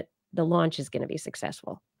the launch is going to be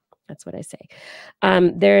successful. That's what I say.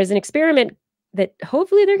 There is an experiment that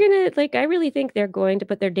hopefully they're going to, I really think they're going to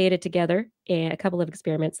put their data together. And a couple of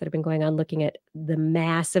experiments that have been going on looking at the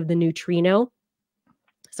mass of the neutrino.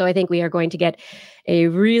 So I think we are going to get a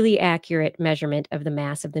really accurate measurement of the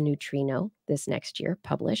mass of the neutrino this next year,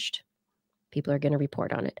 published. People are going to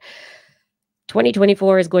report on it.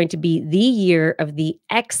 2024 is going to be the year of the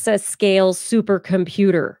exascale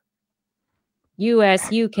supercomputer. US,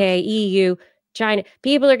 UK, EU, China.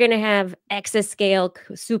 People are going to have exascale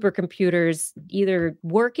supercomputers either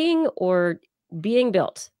working or being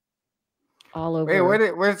built all over.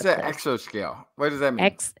 Wait, where's the exascale? What does that mean?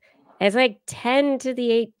 It's like 10 to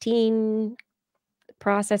the 18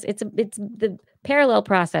 process. It's the parallel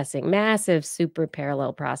processing, massive super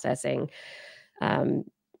parallel processing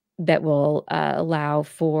that will allow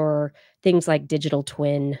for things like digital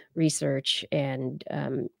twin research and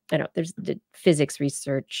there's the physics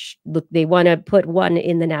research. Look, they want to put one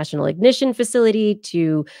in the National Ignition Facility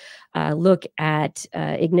to look at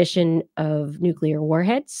ignition of nuclear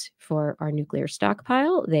warheads for our nuclear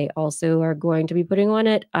stockpile. They also are going to be putting one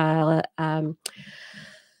at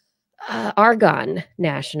Argonne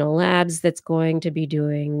National Labs that's going to be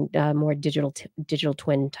doing more digital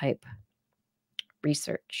twin type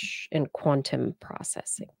research and quantum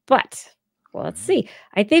processing. But, well, let's see.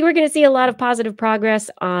 I think we're going to see a lot of positive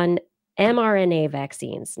progress on mRNA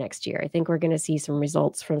vaccines next year. I think we're going to see some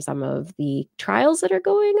results from some of the trials that are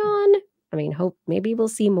going on. I mean, maybe we'll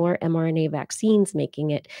see more mRNA vaccines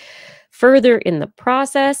making it further in the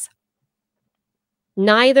process.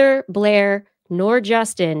 Neither Blair nor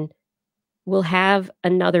Justin will have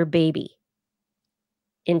another baby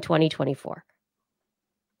in 2024.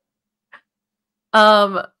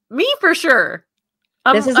 Me for sure.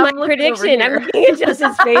 This is my prediction. I'm looking at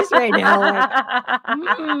Justin's face right now.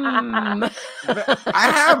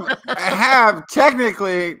 I have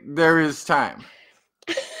technically there is time.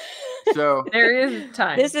 So there is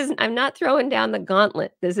time. I'm not throwing down the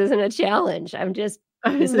gauntlet. This isn't a challenge. This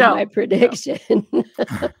is my prediction.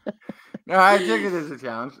 No, I take it as a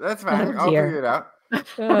challenge. That's fine. I'll figure it out.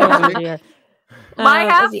 Oh, dear. My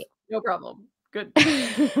half, no problem. Good.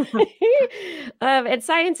 And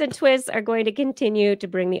Science and TWIS are going to continue to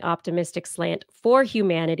bring the optimistic slant for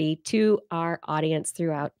humanity to our audience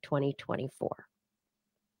throughout 2024.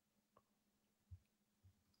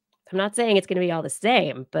 I'm not saying it's going to be all the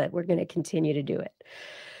same, but we're going to continue to do it.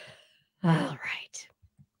 All right.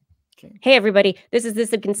 Okay. Hey, everybody. This is This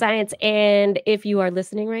Week in Science. And if you are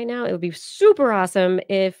listening right now, it would be super awesome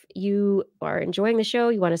if you are enjoying the show,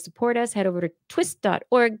 you want to support us, head over to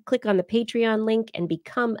twist.org, click on the Patreon link, and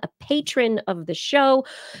become a patron of the show.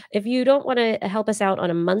 If you don't want to help us out on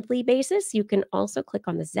a monthly basis, you can also click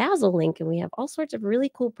on the Zazzle link, and we have all sorts of really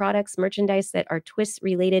cool products, merchandise that are TWIS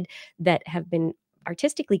related that have been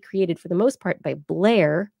artistically created for the most part by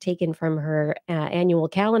Blair, taken from her annual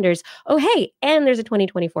calendars. Oh, hey, and there's a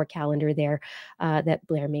 2024 calendar there that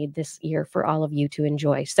Blair made this year for all of you to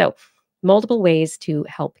enjoy. So multiple ways to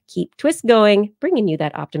help keep TWIS going, bringing you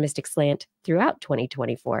that optimistic slant throughout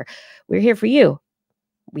 2024. We're here for you.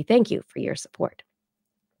 We thank you for your support.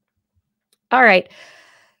 All right.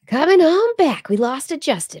 Coming on back. We lost a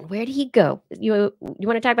Justin. Where did he go? You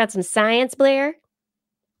want to talk about some science, Blair?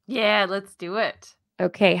 Yeah, let's do it.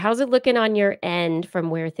 Okay. How's it looking on your end from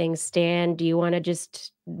where things stand? Do you want to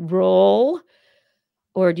just roll?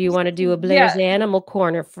 Or do you want to do a Blair's Animal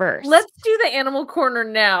Corner first? Let's do the Animal Corner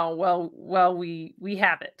now while we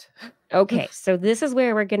have it. Okay, so this is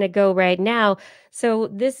where we're going to go right now.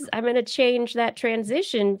 So I'm going to change that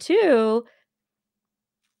transition too.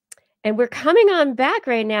 And we're coming on back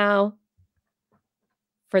right now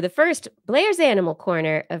for the first Blair's Animal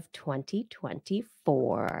Corner of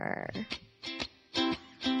 2024. She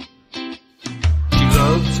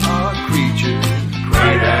loves our creatures,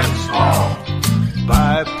 great and small.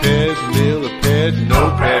 Biped, millipede,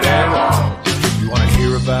 no pet at all. If you want to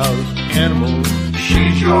hear about animals,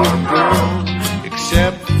 she's your girl.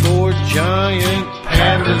 Except for giant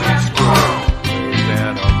pandas and squirrels.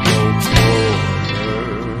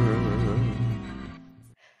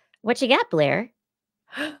 What you got, Blair?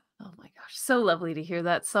 Oh my gosh, so lovely to hear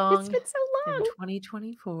that song. It's been so long. In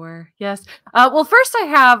 2024. Yes. Well, first I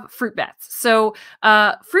have fruit bats. So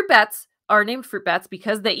fruit bats are named fruit bats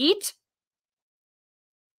because they eat.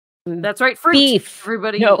 That's right, fruit. Beef.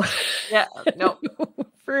 Everybody. No. Yeah, no.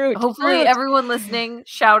 Fruit. Hopefully fruit. Everyone listening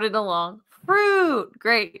shouted along. Fruit.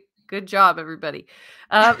 Great. Good job, everybody.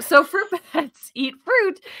 So fruit bats eat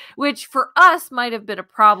fruit, which for us might have been a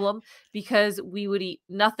problem because we would eat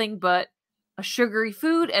nothing but a sugary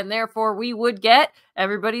food, and therefore we would get,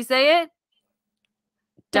 everybody say it,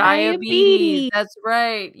 diabetes. That's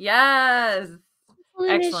right. Yes.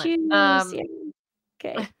 Excellent.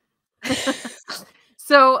 Okay.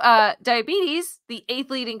 So diabetes, the 8th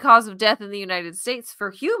leading cause of death in the United States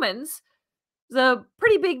for humans, is a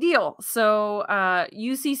pretty big deal. So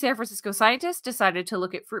UC San Francisco scientists decided to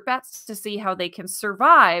look at fruit bats to see how they can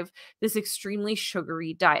survive this extremely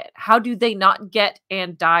sugary diet. How do they not get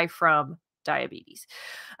and die from diabetes?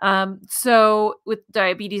 So with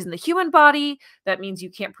diabetes in the human body, that means you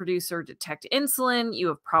can't produce or detect insulin. You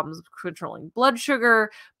have problems with controlling blood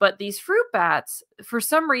sugar. But these fruit bats, for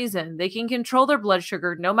some reason, they can control their blood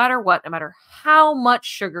sugar no matter what, no matter how much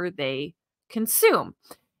sugar they consume.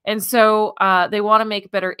 And so they want to make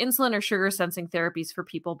better insulin or sugar sensing therapies for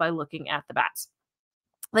people by looking at the bats.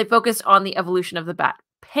 They focused on the evolution of the bat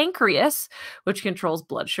pancreas, which controls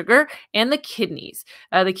blood sugar, and the kidneys.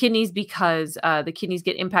 The kidneys because the kidneys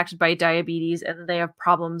get impacted by diabetes, and they have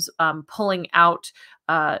problems pulling out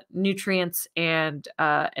nutrients and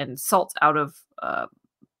salts out of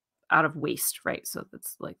waste, right? So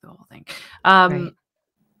that's like the whole thing. Right.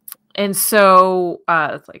 And so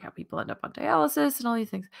that's like how people end up on dialysis and all these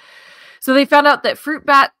things. So they found out that fruit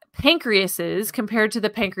bat pancreases, compared to the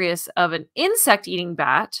pancreas of an insect-eating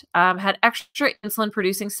bat, had extra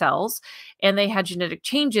insulin-producing cells, and they had genetic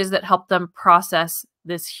changes that helped them process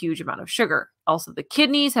this huge amount of sugar. Also, the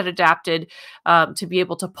kidneys had adapted to be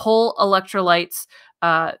able to pull electrolytes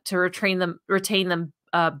to retain them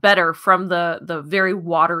better from the very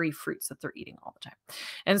watery fruits that they're eating all the time.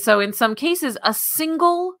 And so in some cases, a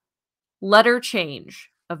single letter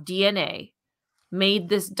change of DNA made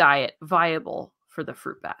this diet viable for the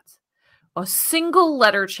fruit bats. A single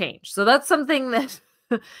letter change. So that's something that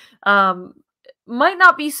might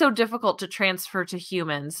not be so difficult to transfer to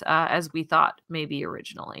humans as we thought maybe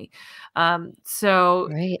originally. So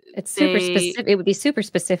right. It's super specific. It would be super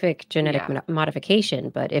specific genetic modification,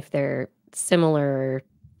 but if they're similar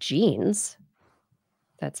genes,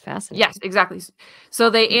 that's fascinating. Yes, exactly.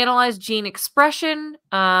 So they analyzed gene expression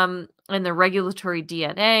and the regulatory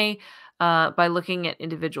DNA by looking at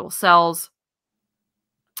individual cells.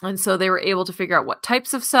 And so they were able to figure out what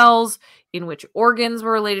types of cells, in which organs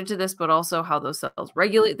were related to this, but also how those cells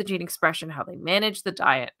regulate the gene expression, how they manage the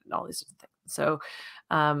diet, and all these things. So,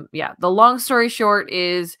 the long story short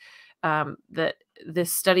is that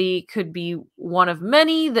this study could be one of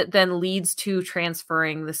many that then leads to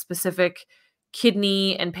transferring the specific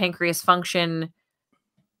kidney and pancreas function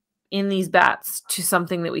in these bats to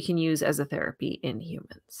something that we can use as a therapy in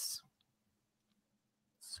humans.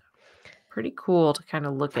 Pretty cool to kind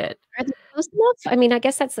of look at. Are they close enough? I mean, I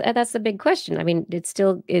guess that's the big question. I mean, it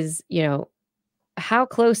still is, how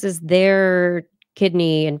close is their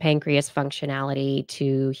kidney and pancreas functionality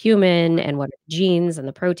to human, and what are the genes and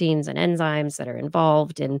the proteins and enzymes that are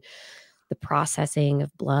involved in the processing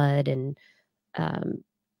of blood and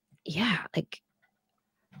yeah, like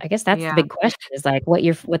I guess that's the Yeah. big question is like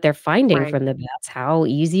what they're finding Right. from the bats. How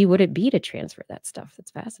easy would it be to transfer that stuff? That's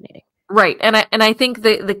fascinating. Right. And I think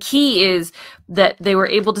the key is that they were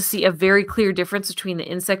able to see a very clear difference between the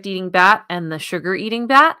insect eating bat and the sugar eating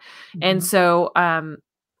bat. And Mhm. so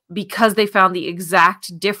because they found the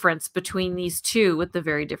exact difference between these two with the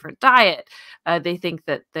very different diet, they think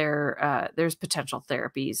that there's potential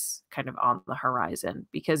therapies kind of on the horizon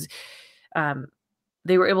because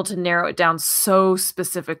they were able to narrow it down so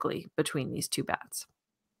specifically between these two bats.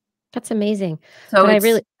 That's amazing. So But I it's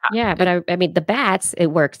really, yeah, but I mean, the bats, it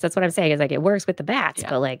works. That's what I'm saying is like it works with the bats, yeah,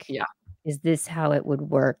 but like, yeah. is this how it would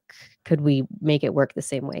work? Could we make it work the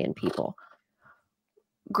same way in people?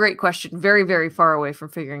 Great question. Very, very far away from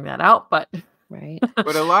figuring that out, but Right.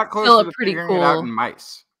 But a lot still closer a to pretty figuring it out cool. in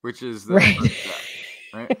mice, which is the Right. first step,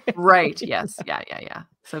 right? Right. Yes. Yeah.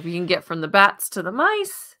 So if you can get from the bats to the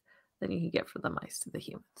mice, then you can get from the mice to the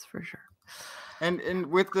humans for sure. And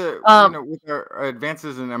with the with our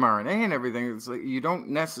advances in mRNA and everything, it's like you don't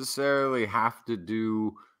necessarily have to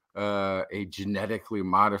do a genetically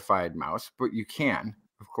modified mouse, but you can,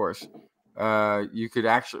 of course. You could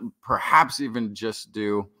actually perhaps even just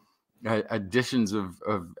do additions of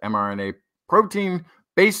mRNA protein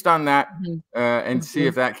based on that, and see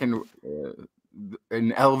if that can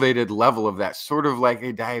an elevated level of that, sort of like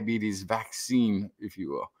a diabetes vaccine, if you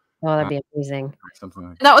will. Oh, that'd be amazing. Something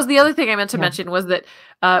like That was the other thing I meant to Yeah. mention was that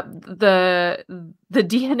the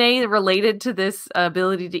DNA related to this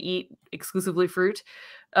ability to eat exclusively fruit,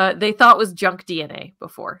 they thought was junk DNA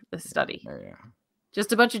before this study. yeah.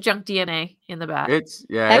 Just a bunch of junk DNA in the bat. It's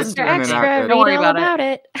Extra, in and out. extra. Don't worry Read all about about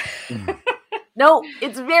it. No,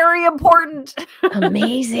 it's very important.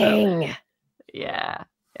 Amazing. Yeah.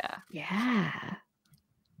 Yeah.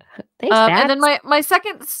 Thanks, bats. And then my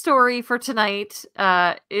second story for tonight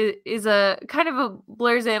is a kind of a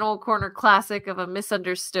Blair's Animal Corner classic of a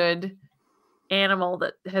misunderstood animal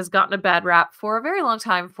that has gotten a bad rap for a very long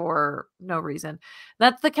time for no reason.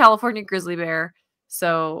 That's the California grizzly bear.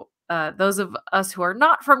 So those of us who are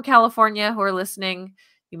not from California who are listening,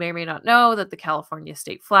 you may or may not know that the California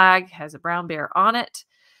state flag has a brown bear on it.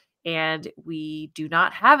 And we do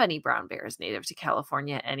not have any brown bears native to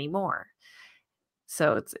California anymore.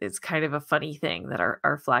 So it's kind of a funny thing that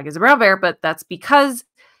our flag is a brown bear, but that's because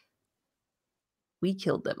we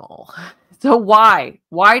killed them all. So why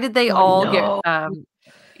did they all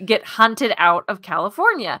get hunted out of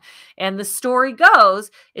California? And the story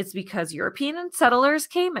goes, it's because European settlers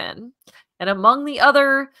came in, and among the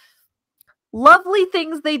other lovely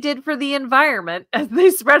things they did for the environment as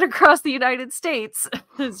they spread across the United States,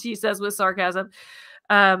 as she says with sarcasm,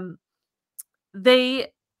 they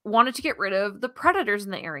wanted to get rid of the predators in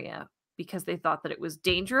the area because they thought that it was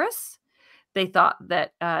dangerous. They thought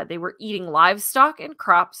that they were eating livestock and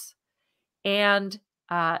crops, and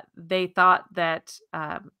they thought that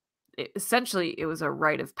essentially it was a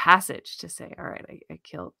rite of passage to say, "All right, I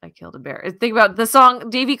killed a bear." Think about the song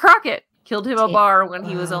Davy Crockett killed him a bar when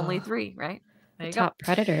he was only 3. Right? There you Top go.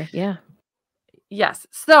 predator. Yeah. Yes.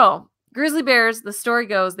 So grizzly bears, the story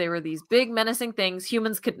goes, they were these big menacing things.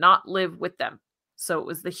 Humans could not live with them. So it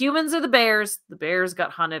was the humans or the bears. The bears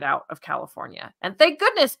got hunted out of California. And thank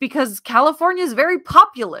goodness, because California is very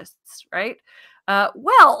populous, right?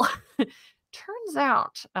 Well, turns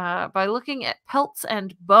out by looking at pelts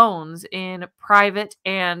and bones in private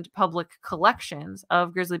and public collections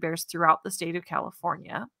of grizzly bears throughout the state of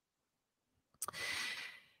California,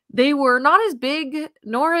 they were not as big,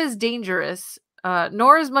 nor as dangerous,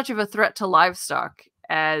 nor as much of a threat to livestock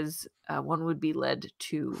as one would be led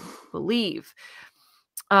to believe.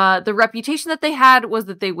 The reputation that they had was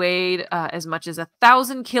that they weighed as much as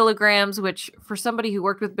 1,000 kilograms, which for somebody who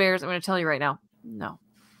worked with bears, I'm going to tell you right now, no,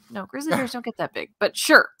 grizzly bears don't get that big. But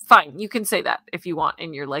sure, fine, you can say that if you want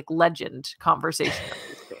in your like legend conversation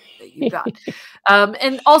that you got.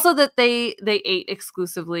 And also that they ate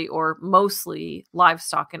exclusively or mostly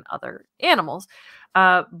livestock and other animals.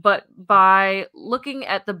 But by looking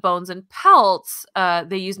at the bones and pelts,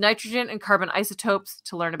 they use nitrogen and carbon isotopes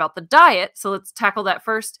to learn about the diet. So let's tackle that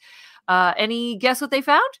first. Any guess what they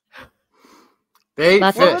found? They ate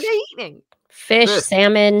What What were fish. they eating? Fish, Fish.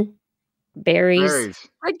 salmon, berries. Berries.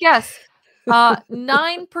 I'd guess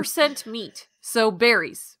 9% meat. So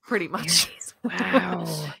berries, pretty much. Berries. Wow.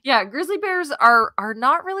 Yeah, grizzly bears are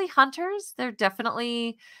not really hunters. They're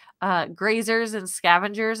definitely grazers and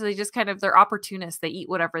scavengers. They just kind of, they're opportunists. They eat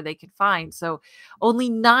whatever they can find. So only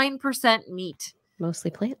 9% meat.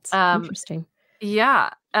 Mostly plants. Interesting.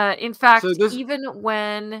 Yeah. In fact, So this- even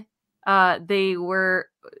when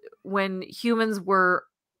when humans were,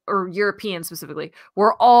 or Europeans specifically,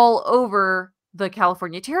 were all over the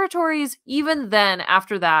California territories, even then,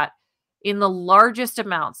 after that, in the largest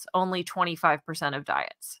amounts, only 25% of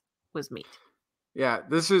diets was meat. Yeah,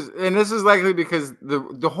 this is likely because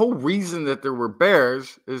the whole reason that there were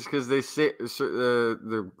bears is because they say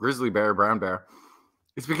the grizzly bear, brown bear,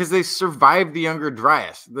 it's because they survived the younger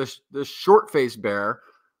Dryas. The short-faced bear,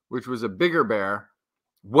 which was a bigger bear,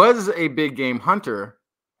 was a big game hunter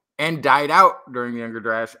and died out during the younger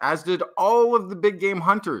Dryas, as did all of the big game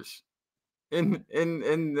hunters in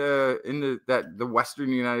the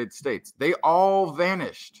Western United States. They all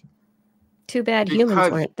vanished. Too bad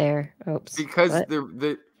humans weren't there. Oops. Because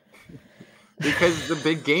because the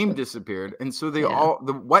big game disappeared, and so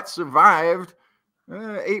what survived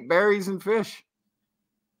ate berries and fish.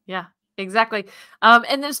 Yeah, exactly.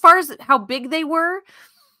 And as far as how big they were,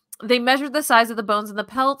 they measured the size of the bones and the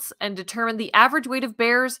pelts and determined the average weight of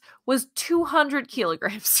bears was 200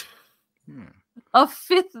 kilograms. A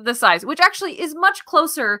fifth the size, which actually is much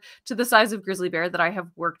closer to the size of grizzly bear that I have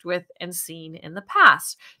worked with and seen in the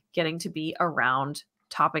past, getting to be around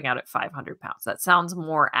topping out at 500 pounds. That sounds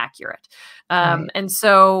more accurate. Right. And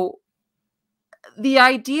so the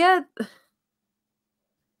idea...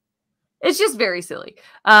 It's just very silly.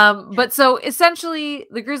 But so essentially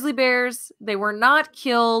the grizzly bears, they were not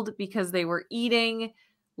killed because they were eating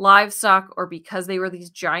livestock or because they were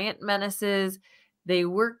these giant menaces. They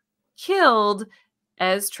were killed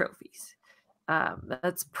as trophies.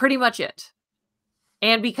 That's pretty much it.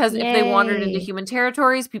 And because if they wandered into human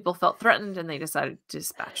territories, people felt threatened and they decided to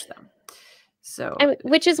dispatch them. So,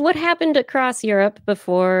 which is what happened across Europe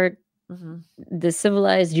before the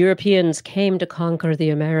civilized Europeans came to conquer the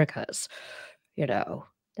Americas. You know,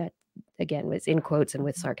 that again was in quotes and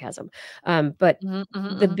with sarcasm. But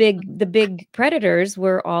the big predators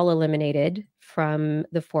were all eliminated from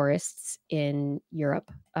the forests in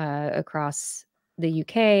Europe, across the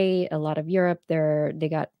UK, a lot of Europe.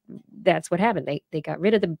 That's what happened. They got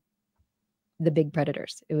rid of the big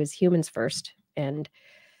predators. It was humans first, and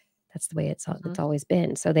that's the way it's always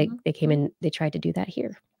been. So they came in. They tried to do that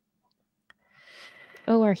here.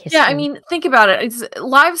 Oh, our history. Yeah, I mean, think about it.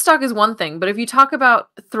 Livestock is one thing, but if you talk about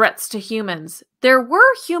threats to humans, there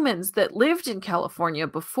were humans that lived in California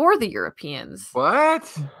before the Europeans.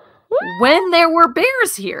 What? When there were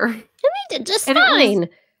bears here. And they did just fine.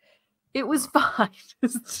 It was fine.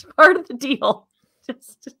 It's part of the deal.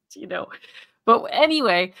 Just, But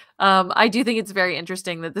anyway, I do think it's very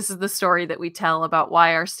interesting that this is the story that we tell about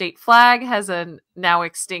why our state flag has a now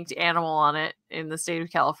extinct animal on it in the state of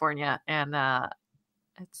California. And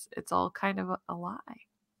it's all kind of a lie.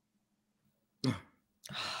 The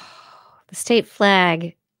state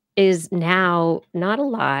flag is now not a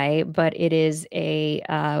lie, but it is a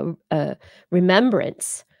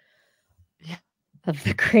remembrance of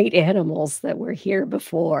the great animals that were here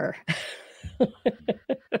before.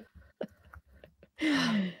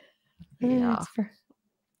 Yeah.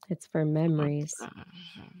 It's for memories.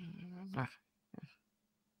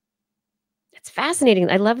 It's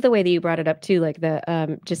fascinating. I love the way that you brought it up too, like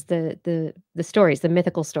the just the stories, the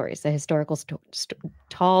mythical stories, the historical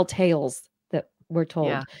tall tales that were told.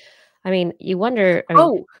 Yeah. I mean, you wonder.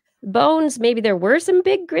 Bones. Maybe there were some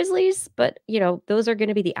big grizzlies, but those are going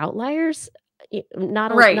to be the outliers.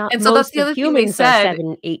 Not right. Not and so that's the other thing they said.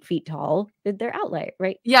 7-8 feet tall. They're outlier,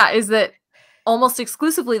 right? Yeah. Is that almost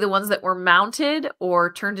exclusively the ones that were mounted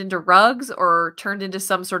or turned into rugs or turned into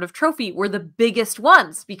some sort of trophy were the biggest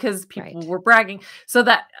ones because people were bragging. So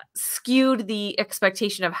that skewed the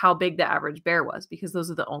expectation of how big the average bear was because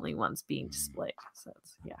those are the only ones being displayed. So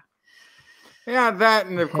Yeah, that,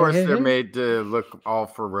 and of course they're made to look all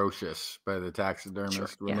ferocious by the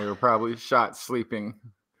taxidermist when they were probably shot sleeping.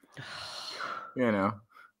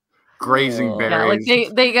 Grazing berries. Yeah,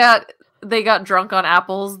 like they got drunk on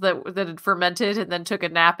apples that had fermented and then took a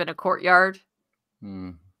nap in a courtyard.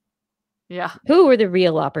 Yeah. Who were the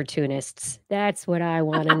real opportunists? That's what I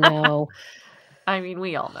want to know. I mean,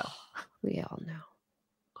 we all know. We all know.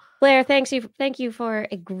 Blair, thank you for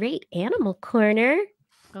a great animal corner.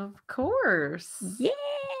 Of course. Yeah.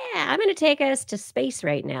 I'm going to take us to space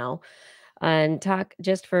right now and talk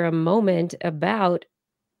just for a moment about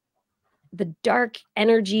the Dark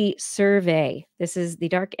Energy Survey. This is the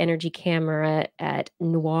Dark Energy Camera at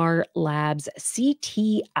Noir Labs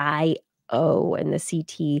CTIO. And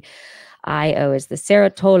the CTIO is the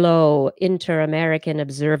Cerotolo Inter-American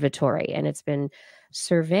Observatory. And it's been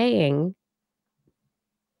surveying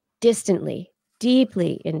distantly,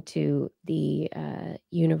 deeply into the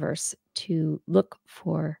universe to look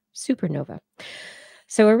for supernova.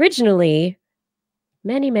 So originally,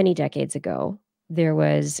 many, many decades ago, there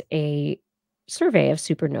was a survey of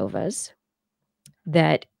supernovas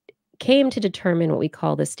that came to determine what we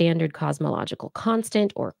call the standard cosmological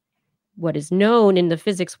constant, or what is known in the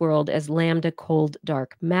physics world as lambda cold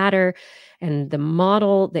dark matter. And the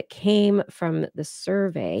model that came from the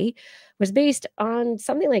survey was based on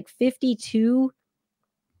something like 52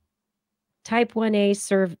 type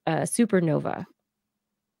 1a supernova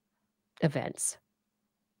events.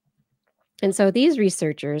 And so these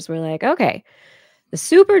researchers were like, okay, the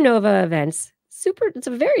supernova events, it's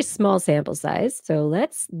a very small sample size. So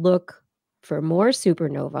let's look for more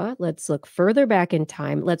supernova. Let's look further back in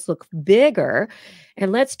time. Let's look bigger.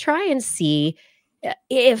 And let's try and see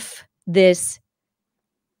if this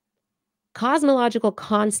cosmological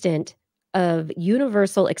constant of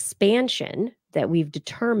universal expansion that we've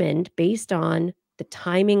determined based on the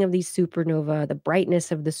timing of these supernova, the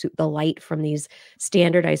brightness of the light from these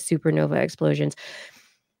standardized supernova explosions,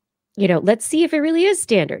 let's see if it really is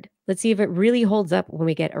standard. Let's see if it really holds up when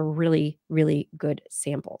we get a really, really good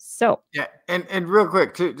sample. So yeah, and real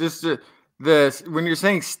quick, when you're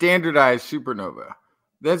saying standardized supernova,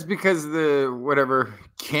 that's because the whatever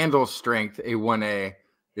candle strength a 1A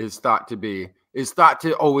is thought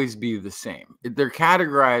to always be the same. They're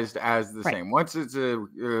categorized as the same. Once it's a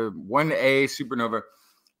 1A supernova,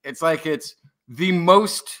 it's like it's the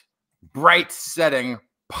most bright setting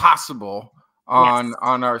possible on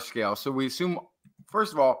our scale. So we assume,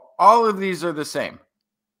 first of all of these are the same.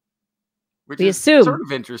 We assume, sort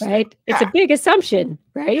of interesting. Right? Yeah. It's a big assumption,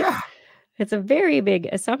 right? Yeah. It's a very big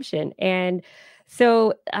assumption. And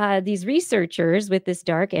so these researchers with this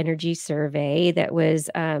dark energy survey that was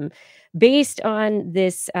based on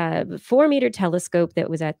this 4-meter telescope that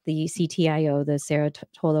was at the CTIO, the Cerro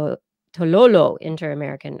Tololo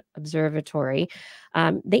Inter-American Observatory,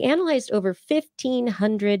 they analyzed over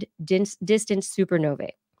 1,500 distant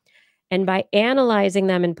supernovae. And by analyzing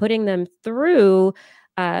them and putting them through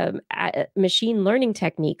machine learning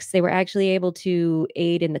techniques, they were actually able to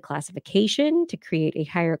aid in the classification to create a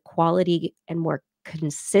higher quality and more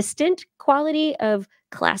consistent quality of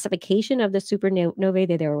classification of the supernovae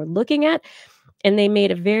that they were looking at. And they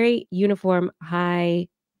made a very uniform, highly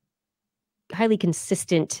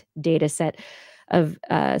consistent data set of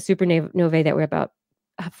supernovae that were about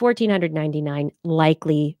 1,499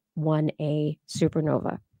 likely 1A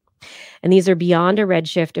supernova. And these are beyond a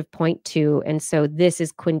redshift of 0.2. And so this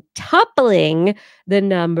is quintupling the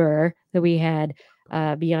number that we had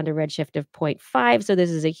beyond a redshift of 0.5. So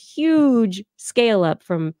this is a huge scale up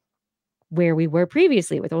from where we were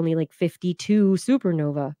previously with only like 52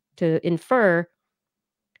 supernova to infer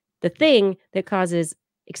the thing that causes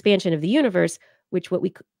expansion of the universe, which what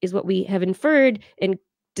we have inferred and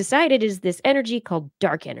decided is this energy called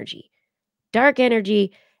dark energy. Dark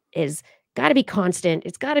energy is got to be constant.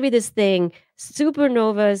 It's got to be this thing.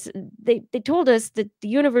 Supernovas, they told us that the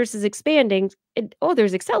universe is expanding. And,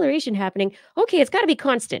 there's acceleration happening. Okay, it's got to be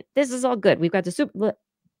constant. This is all good. We've got the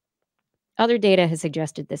other data has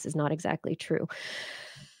suggested this is not exactly true.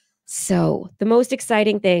 So the most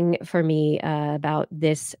exciting thing for me about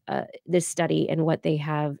this study and what they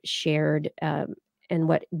have shared and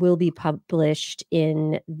what will be published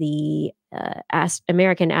in the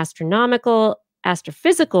American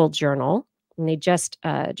Astrophysical Journal, and they just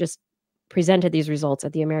presented these results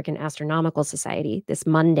at the American Astronomical Society this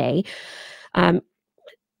Monday. Their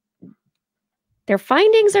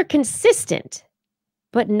findings are consistent,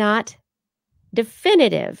 but not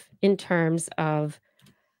definitive in terms of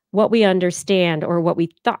what we understand or what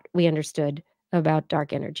we thought we understood about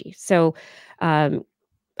dark energy. So on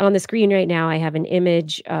the screen right now, I have an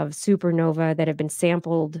image of supernova that have been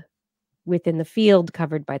sampled within the field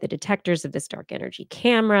covered by the detectors of this dark energy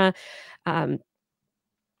camera. And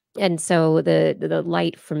so the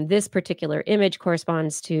light from this particular image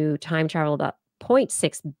corresponds to time travel about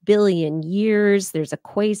 0.6 billion years. There's a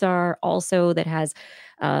quasar also that has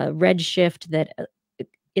a redshift that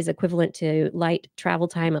is equivalent to light travel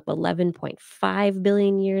time of 11.5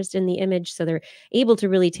 billion years in the image. So they're able to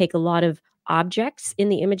really take a lot of objects in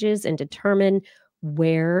the images and determine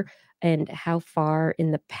where and how far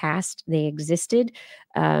in the past they existed.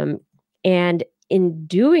 And in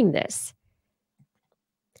doing this,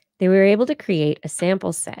 they were able to create a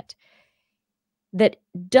sample set that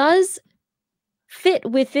does fit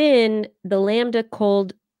within the lambda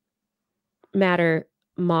cold matter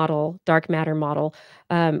model, dark matter model,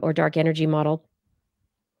 or dark energy model,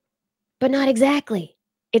 but not exactly.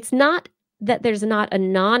 It's not that there's not a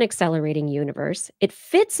non-accelerating universe. It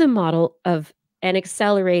fits a model of an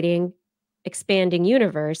accelerating, expanding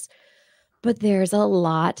universe, but there's a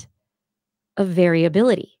lot of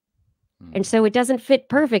variability. And so it doesn't fit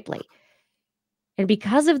perfectly. And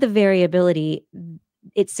because of the variability,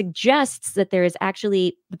 it suggests that there is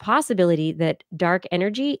actually the possibility that dark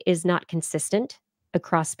energy is not consistent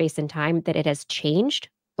across space and time, that it has changed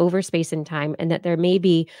over space and time, and that there may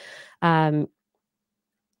be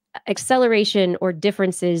acceleration or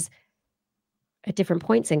differences at different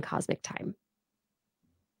points in cosmic time.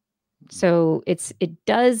 So it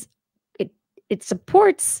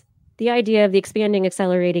supports the idea of the expanding,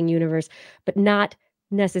 accelerating universe, but not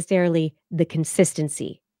necessarily the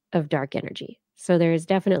consistency of dark energy. So there is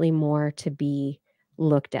definitely more to be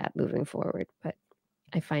looked at moving forward, but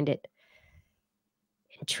I find it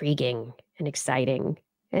intriguing and exciting.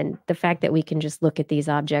 And the fact that we can just look at these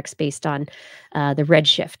objects based on the red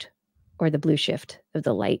shift or the blue shift of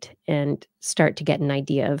the light and start to get an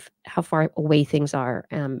idea of how far away things are,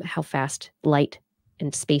 how fast light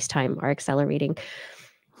and space-time are accelerating.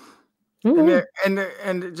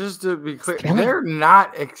 And just to be clear, they're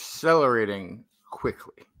not accelerating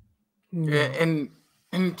quickly. In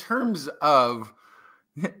terms of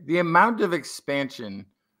the amount of expansion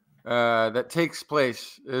that takes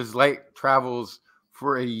place as light travels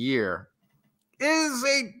for a year is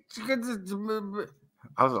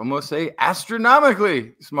I'll almost say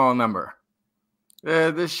astronomically small number.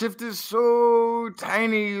 The shift is so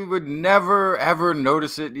tiny you would never ever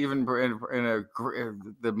notice it, even in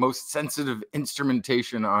the most sensitive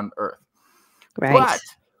instrumentation on Earth. Right. But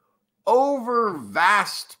over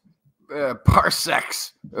vast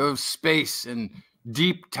parsecs of space and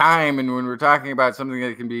deep time, and when we're talking about something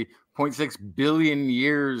that can be 0.6 billion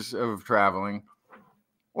years of traveling,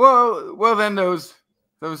 well, then those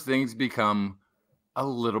things become a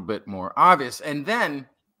little bit more obvious. And then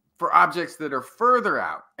for objects that are further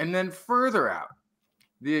out and then further out,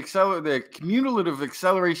 the cumulative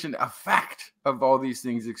acceleration effect of all these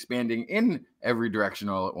things expanding in every direction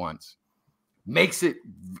all at once makes it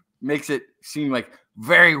seem like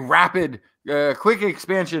very rapid, quick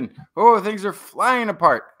expansion. Oh, things are flying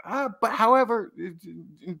apart. But however,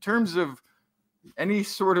 in terms of any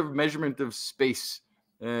sort of measurement of space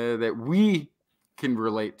that we can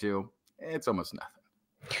relate to, it's almost nothing.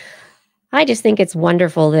 I just think it's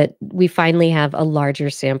wonderful that we finally have a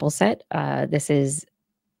larger sample set. This is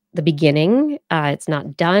the beginning. It's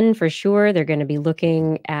not done for sure. They're going to be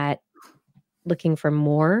looking for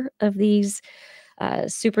more of these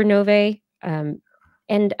supernovae.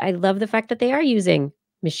 And I love the fact that they are using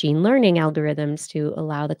machine learning algorithms to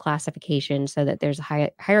allow the classification so that there's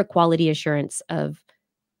a higher quality assurance of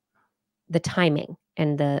the timing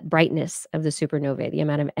and the brightness of the supernovae, the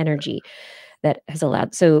amount of energy that has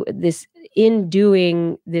allowed. So in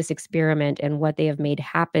doing this experiment and what they have made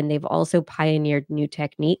happen, they've also pioneered new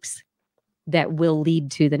techniques that will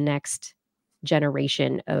lead to the next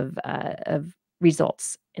generation of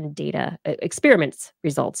results and data, experiments,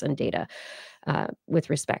 results and data with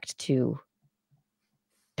respect to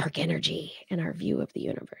dark energy and our view of the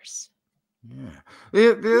universe. Yeah.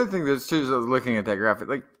 The other thing that's too is I was looking at that graphic,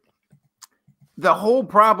 like the whole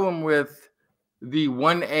problem with the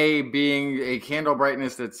 1A being a candle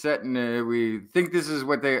brightness that's set in we think this is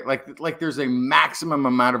what they like there's a maximum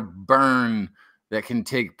amount of burn that can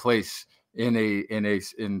take place in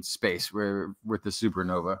space with the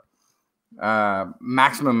supernova.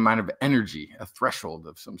 Maximum amount of energy, a threshold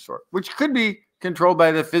of some sort, which could be controlled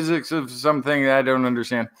by the physics of something that I don't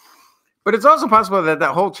understand. But it's also possible that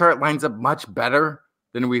that whole chart lines up much better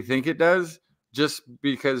than we think it does, just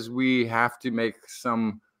because we have to make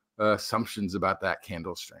some assumptions about that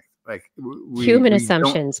candle strength, like human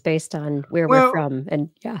assumptions based on where we're from. And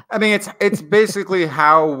yeah, I mean, it's basically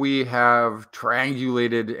how we have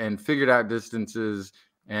triangulated and figured out distances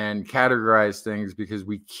and categorize things, because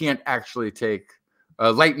we can't actually take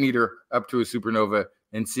a light meter up to a supernova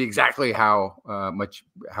and see exactly how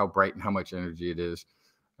bright and how much energy it is,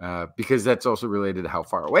 because that's also related to how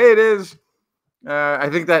far away it is. I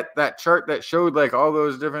think that chart that showed like all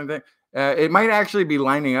those different things, it might actually be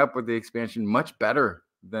lining up with the expansion much better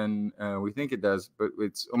than we think it does, but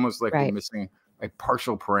it's almost like we're missing a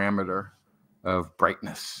partial parameter of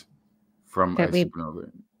brightness from a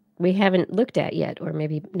supernova. We haven't looked at yet, or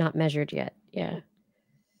maybe not measured yet. Yeah.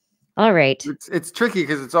 All right. It's tricky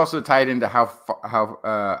because it's also tied into how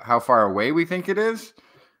far away we think it is.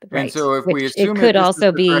 Right. And so if we assume it could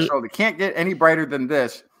also be threshold, it can't get any brighter than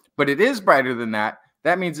this, but it is brighter than that.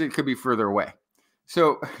 That means it could be further away.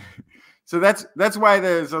 So that's why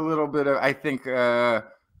there's a little bit of, I think,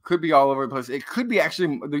 could be all over the place. It could be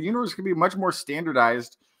actually, the universe could be much more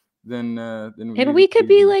standardized than and we could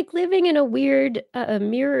be like living in a weird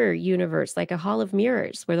mirror universe, like a hall of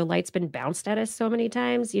mirrors where the light's been bounced at us so many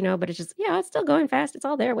times, but it's just, it's still going fast. It's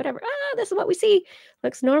all there, whatever. This is what we see.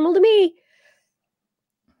 Looks normal to me.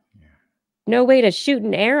 no way to shoot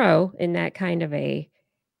an arrow in that kind of a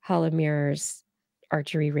Holomir's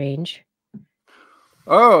archery range.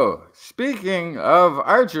 Oh, speaking of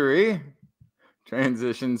archery,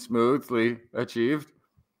 transition smoothly achieved.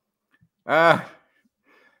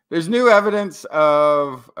 There's new evidence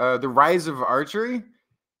of the rise of archery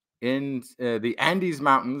in the Andes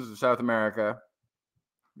Mountains of South America.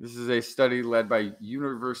 This is a study led by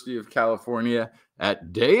University of California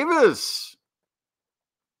at Davis.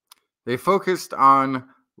 They focused on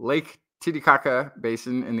Lake Titicaca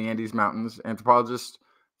Basin in the Andes Mountains. Anthropologists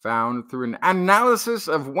found through an analysis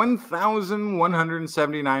of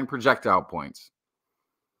 1,179 projectile points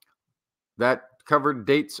that covered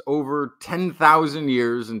dates over 10,000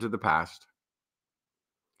 years into the past,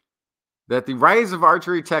 that the rise of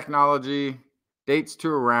archery technology dates to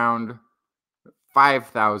around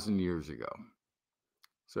 5,000 years ago.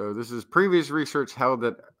 So this is previous research held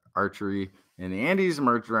that archery in the Andes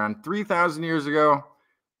emerged around 3,000 years ago.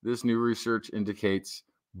 This new research indicates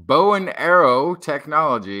bow and arrow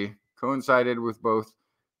technology coincided with both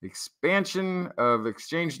expansion of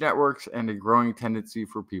exchange networks and a growing tendency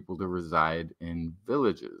for people to reside in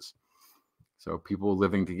villages. So people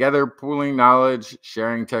living together, pooling knowledge,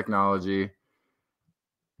 sharing technology.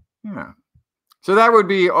 Yeah. So that would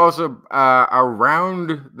be also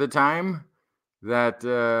around the time that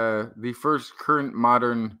the first current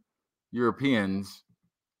modern Europeans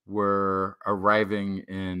were arriving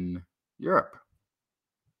in Europe.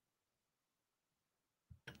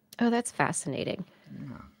 Oh, that's fascinating.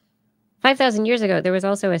 Yeah. 5,000 years ago, there was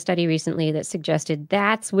also a study recently that suggested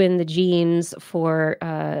that's when the genes for,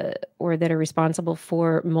 or that are responsible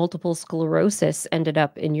for multiple sclerosis ended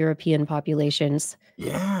up in European populations.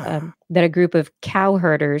 Yeah. That a group of cow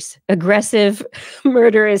herders, aggressive,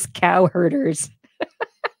 murderous cow herders,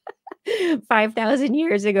 5,000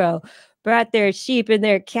 years ago, brought their sheep and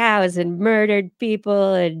their cows and murdered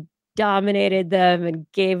people and dominated them and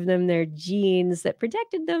gave them their genes that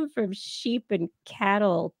protected them from sheep and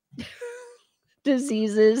cattle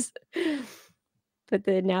diseases, but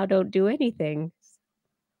they now don't do anything.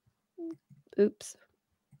 Oops.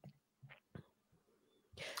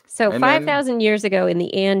 So 5,000 years ago in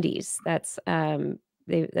the Andes, that's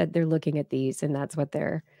they're looking at these, and that's what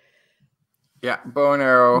they're. Yeah, bow and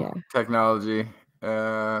arrow technology.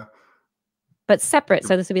 But separate.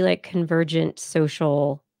 So this would be like convergent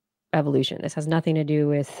social evolution. This has nothing to do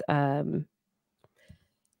with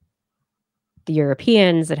the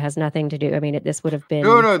Europeans. It has nothing to do. I mean, this would have been.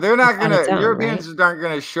 No, they're not going to. Europeans aren't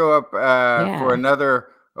going to show up for another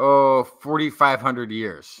 4,500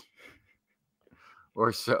 years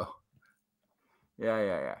or so.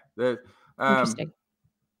 Yeah. Interesting.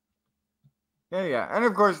 Yeah. And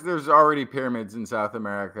of course, there's already pyramids in South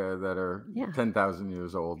America that are 10,000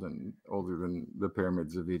 years old and older than the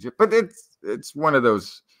pyramids of Egypt. But it's one of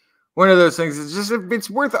those things. It's just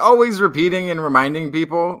it's worth always repeating and reminding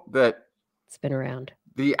people that it's been around.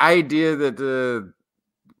 The idea that the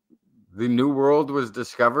New World was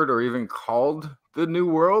discovered or even called the New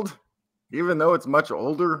World, even though it's much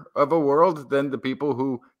older of a world than the people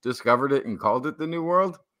who discovered it and called it the New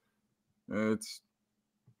World, it's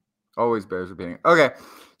always bears repeating. Okay,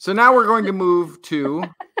 so now we're going to move to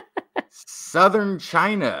southern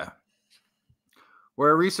China,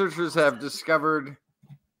 where researchers have discovered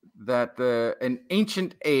that an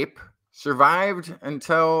ancient ape survived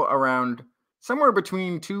until around somewhere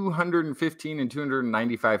between 215 and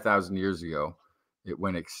 295,000 years ago. It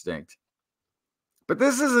went extinct. But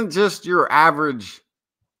this isn't just your average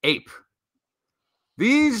ape.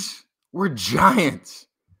 These were giants,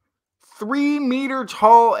 3-meter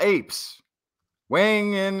tall apes,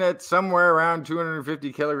 weighing in at somewhere around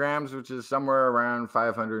 250 kilograms, which is somewhere around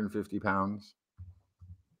 550 pounds.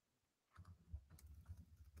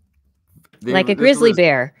 Like a grizzly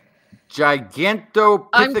bear. Gigantopithecus.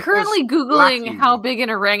 I'm currently Googling how big an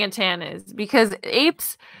orangutan is, because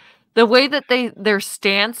apes, the way that their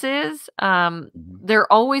stance is,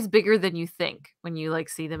 they're always bigger than you think when you like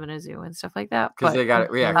see them in a zoo and stuff like that. Because they got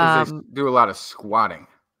it, because they do a lot of squatting.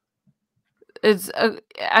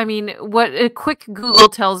 I mean, what a quick Google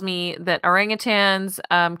tells me that orangutans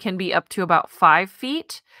can be up to about 5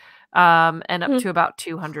 feet and up to about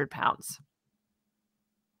 200 pounds.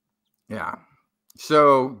 Yeah.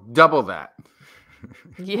 So double that.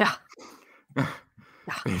 Yeah.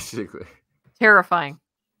 Basically. Terrifying.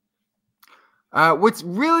 What's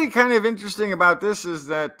really kind of interesting about this is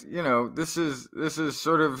that, this is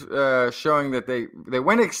sort of showing that they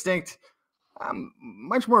went extinct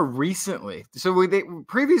much more recently. So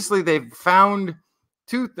previously they've found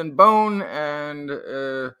tooth and bone, and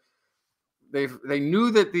they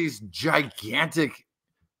knew that these gigantic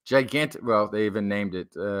well, they even named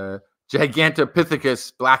it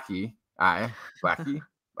Gigantopithecus black eye.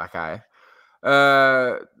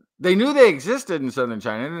 They knew they existed in southern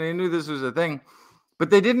China, and they knew this was a thing, but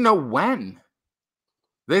they didn't know when.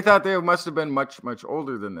 They thought they must have been much, much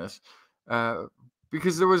older than this,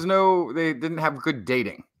 because they didn't have good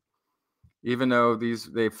dating. Even though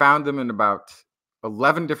they found them in about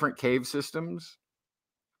 11 different cave systems,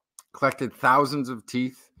 collected thousands of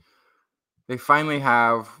teeth. They finally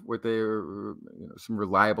have some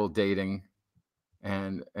reliable dating,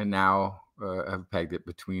 and now have pegged it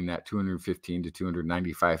between that 215 to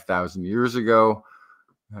 295,000 years ago,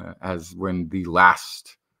 as when the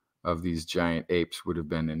last of these giant apes would have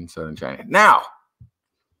been in southern China. Now,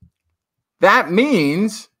 that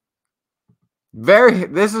means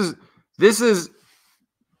this is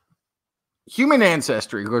human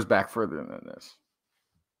ancestry goes back further than this.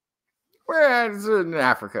 Whereas in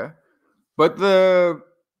Africa, but the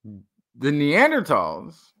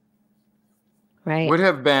Neanderthals would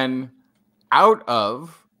have been out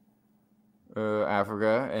of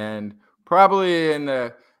Africa and probably in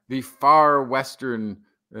the far western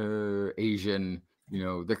Asian,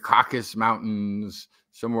 the Caucasus Mountains,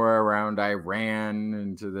 somewhere around Iran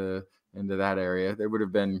into that area. They would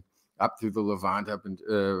have been up through the Levant, up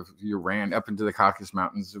into Iran, up into the Caucasus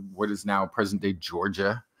Mountains, what is now present-day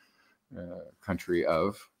Georgia, country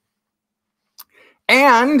of.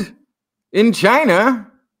 And in China,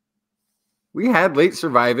 we had late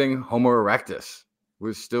surviving Homo erectus,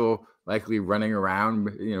 was still likely running around,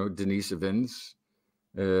 Denisovans,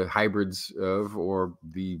 hybrids of, or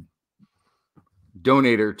the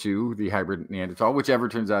donator to the hybrid Neanderthal, whichever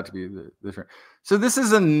turns out to be the trend. So this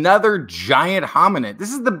is another giant hominid.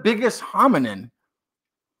 This is the biggest hominin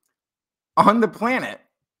on the planet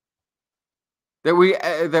that we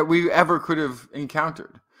ever could have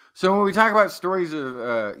encountered. So when we talk about stories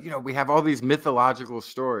of, we have all these mythological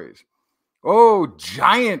stories. Oh,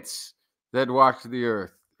 giants that walked the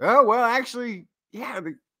earth. Oh, well, actually, yeah,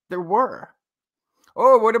 there were.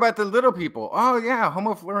 Oh, what about the little people? Oh, yeah,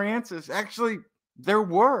 Homo floresiensis. Actually, there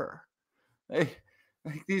were. Like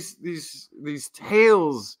these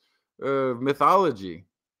tales of mythology.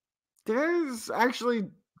 There's actually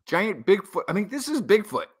giant Bigfoot. I mean, this is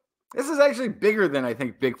Bigfoot. This is actually bigger than I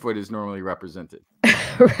think Bigfoot is normally represented.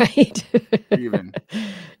 Right. Even.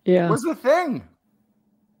 Yeah. Was the thing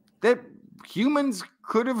that humans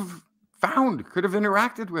could have found, could have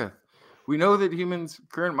interacted with. We know that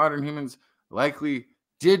current modern humans, likely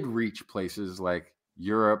did reach places like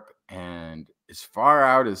Europe and as far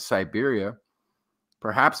out as Siberia,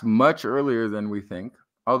 perhaps much earlier than we think.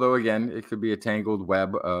 Although, again, it could be a tangled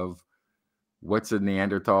web of what's a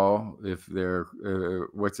Neanderthal,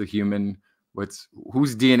 what's a human,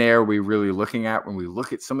 whose DNA are we really looking at when we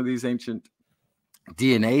look at some of these ancient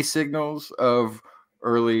DNA signals of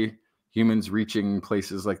early humans reaching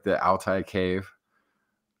places like the Altai cave.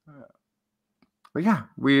 But yeah,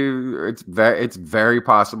 it's very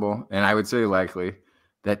possible, and I would say likely,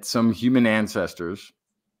 that some human ancestors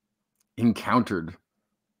encountered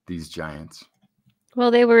these giants.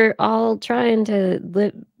 Well, they were all trying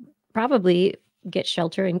to probably get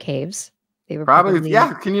shelter in caves. They were probably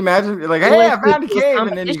yeah. Can you imagine? Like, hey, I found a cave,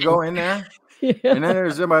 and then you go in there, yeah. And then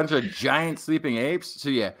there's a bunch of giant sleeping apes. So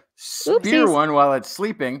you spear one while it's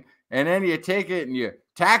sleeping, and then you take it and you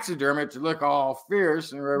taxiderm it to look all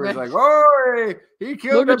fierce, and everybody's like, "Oh, he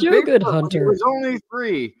killed a big good hunter. It was only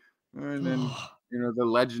 3," and then the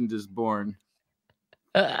legend is born.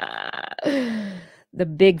 The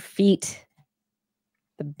big feet,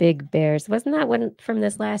 the big bears. Wasn't that one from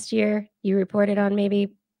this last year you reported on?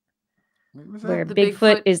 Maybe where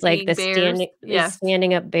Bigfoot is like the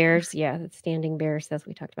standing up bears. Yeah, the standing bears. That's what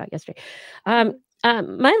we talked about yesterday.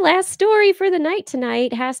 My last story for the night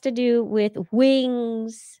tonight has to do with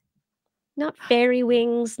wings. Not fairy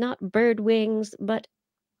wings, not bird wings, but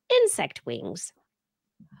insect wings.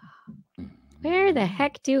 Where the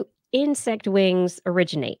heck do insect wings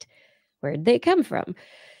originate? Where'd they come from?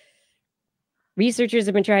 Researchers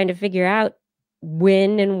have been trying to figure out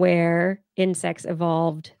when and where insects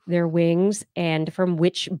evolved their wings and from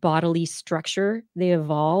which bodily structure they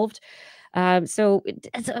evolved. So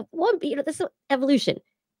it's this is evolution.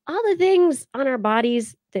 All the things on our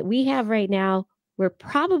bodies that we have right now, we're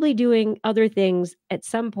probably doing other things at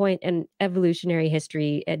some point in evolutionary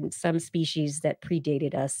history and some species that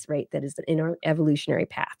predated us, right? That is in our evolutionary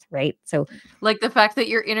path, right? So like the fact that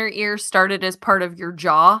your inner ear started as part of your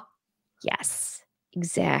jaw. Yes,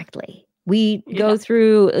 exactly. We go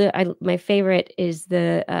through, my favorite is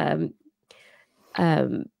the,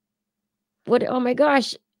 oh my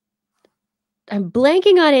gosh, I'm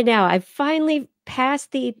blanking on it now. I finally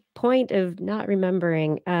past the point of not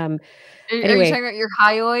remembering. Are you Anyway, talking about your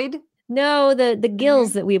hyoid? no, the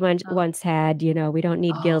gills that we once had, you know, we don't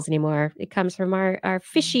need gills anymore. It comes from our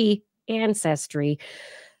fishy ancestry.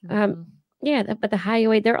 Yeah, but the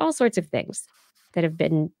hyoid, there are all sorts of things that have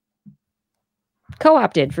been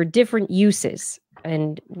co-opted for different uses.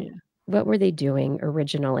 And what were they doing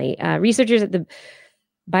originally? Researchers at the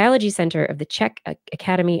Biology Center of the Czech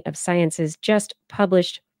Academy of Sciences just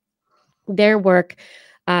published their work.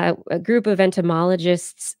 A group of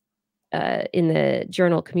entomologists in the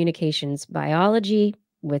journal Communications Biology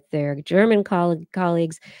with their German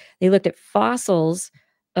colleagues, they looked at fossils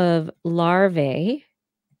of larvae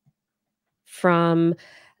from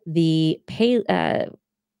the Paleozoic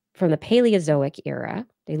era.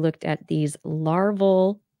 They looked at these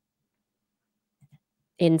larval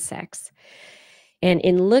insects. And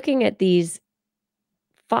in looking at these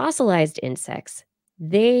fossilized insects,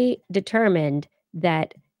 they determined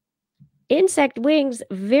that insect wings,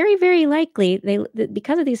 very, very likely,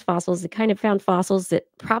 because of these fossils, they kind of found fossils that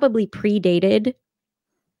probably predated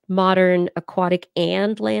modern aquatic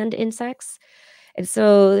and land insects. And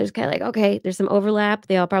so there's kind of like, okay, there's some overlap.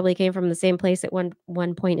 They all probably came from the same place at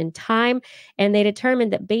one point in time. And they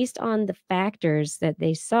determined that based on the factors that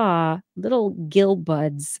they saw, little gill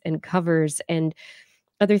buds and covers and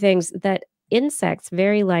other things, that insects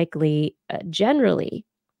very likely, generally,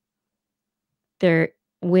 their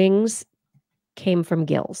wings came from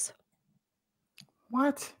gills.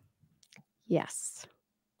 What? Yes.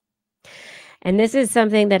 And this is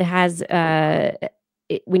something that has,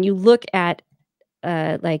 when you look at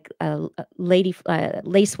lacewings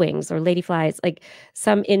or ladyflies, like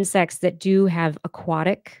some insects that do have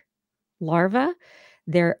aquatic larvae,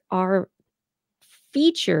 there are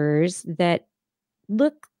features that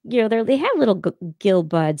look, you know, they have little gill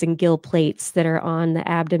buds and gill plates that are on the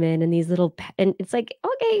abdomen, and these little, and it's like,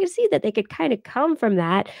 okay, you see that they could kind of come from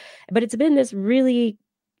that, but it's been this really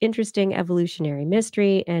interesting evolutionary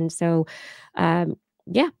mystery. And so,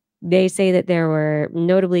 they say that there were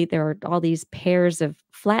all these pairs of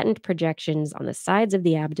flattened projections on the sides of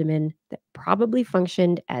the abdomen that probably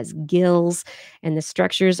functioned as gills. And the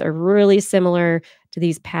structures are really similar to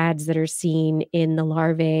these pads that are seen in the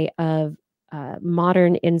larvae of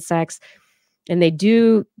modern insects. And they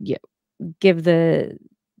do give the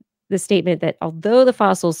statement that although the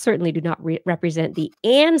fossils certainly do not represent the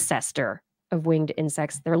ancestor of winged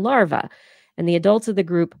insects, they're larvae. And the adults of the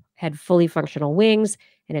group had fully functional wings,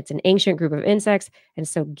 and it's an ancient group of insects. And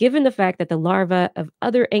so given the fact that the larvae of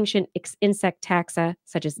other ancient insect taxa,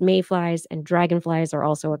 such as mayflies and dragonflies, are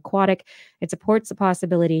also aquatic, it supports the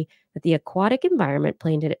possibility that the aquatic environment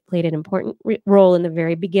played an important role in the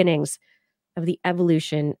very beginnings of the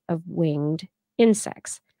evolution of winged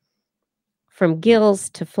insects. From gills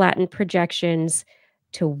to flattened projections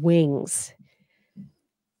to wings.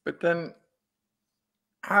 But then,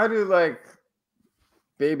 how do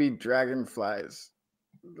baby dragonflies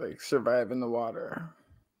survive in the water?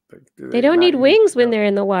 They don't need wings when they're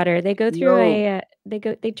in the water. They go through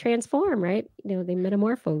they transform, right? You know, they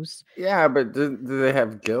metamorphose. Yeah, but do they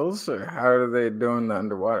have gills, or how are they doing the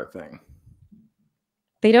underwater thing?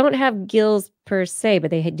 They don't have gills per se,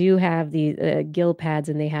 but they do have the gill pads,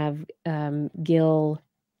 and they have gill.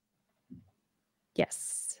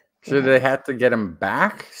 Yes. So they have to get them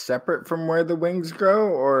back separate from where the wings grow,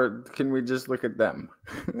 or can we just look at them?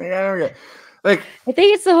 I don't get. I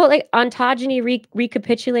think it's the whole ontogeny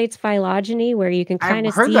recapitulates phylogeny, where you can kind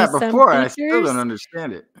of see some that before. Features. I still don't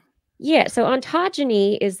understand it. Yeah, so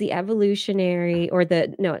ontogeny is the evolutionary,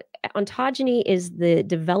 ontogeny is the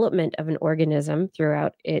development of an organism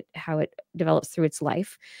throughout it, how it develops through its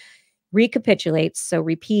life. Recapitulates, so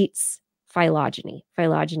repeats phylogeny.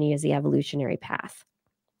 Phylogeny is the evolutionary path.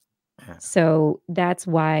 So that's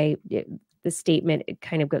why the statement, it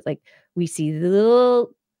kind of goes like, we see the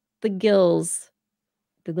gills,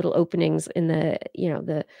 the little openings in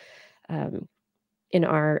in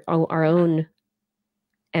our own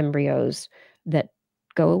embryos that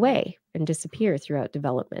go away and disappear throughout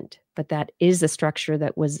development. But that is a structure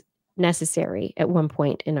that was necessary at one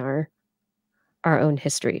point in our own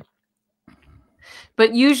history.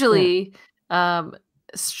 But usually,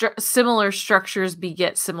 similar structures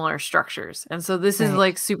beget similar structures. And so this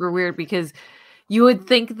is super weird, because you would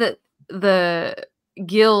think that the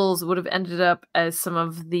gills would have ended up as some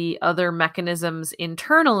of the other mechanisms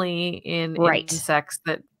internally in insects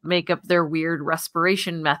that make up their weird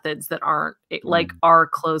respiration methods that aren't like our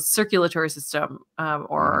closed circulatory system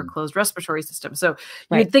or our closed respiratory system. So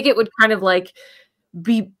you would think it would kind of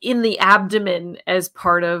be in the abdomen as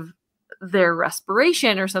part of their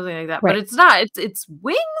respiration or something like that, but it's not. It's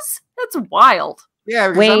wings That's wild. Yeah,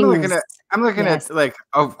 because I'm looking at like,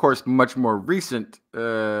 of course, much more recent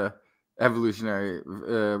evolutionary.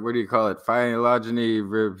 What do you call it? Phylogeny,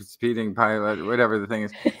 repeating whatever the thing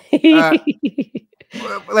is.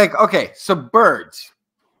 Like, okay, so birds,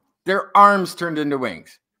 their arms turned into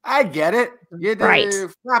wings. I get it. You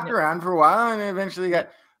flapped around for a while and eventually got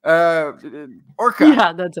orca.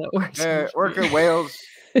 Yeah, that's how it works. Orca, whales,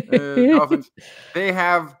 dolphins. They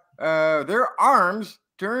have their arms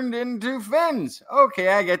turned into fins. Okay,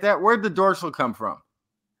 I get that. Where'd the dorsal come from?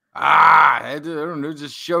 I don't know,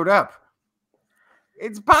 just showed up.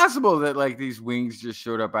 It's possible that like these wings just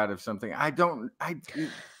showed up out of something. yeah,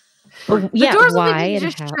 the dorsal why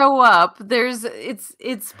didn't just show up.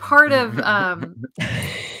 It's part of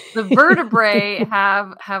the vertebrae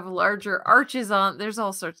have larger arches on. There's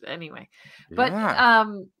all sorts anyway. But I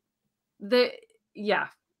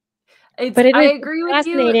agree with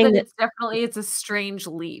you that it's a strange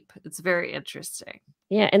leap. It's very interesting.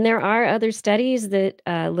 Yeah, and there are other studies that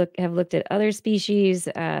have looked at other species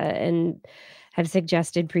and have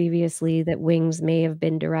suggested previously that wings may have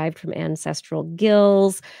been derived from ancestral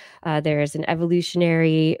gills. There is an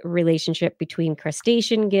evolutionary relationship between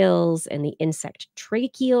crustacean gills and the insect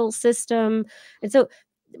tracheal system. And so,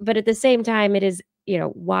 but at the same time, it is,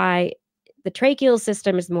 why the tracheal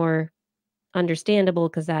system is more understandable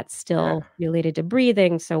because that's still related to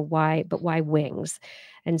breathing. So why wings?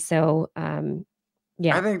 And so, I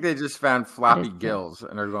think they just found floppy gills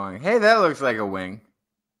and are going, hey, that looks like a wing.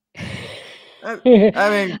 I mean,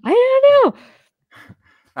 I don't know.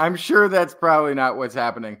 I'm sure that's probably not what's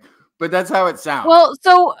happening, but that's how it sounds. Well,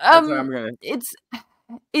 so it's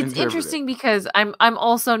interesting because I'm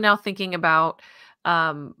also now thinking about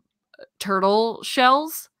turtle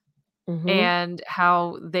shells and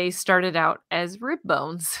how they started out as rib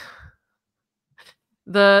bones.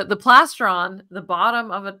 The plastron, the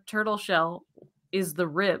bottom of a turtle shell, is the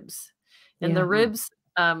ribs, and the ribs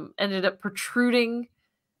ended up protruding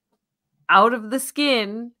out of the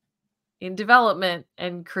skin in development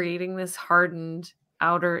and creating this hardened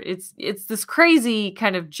outer. It's this crazy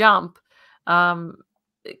kind of jump, kind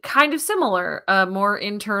of similar, more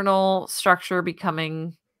internal structure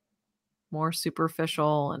becoming more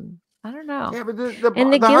superficial, and I don't know. Yeah, but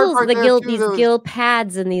and the gills, these gill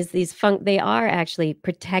pads and these they are actually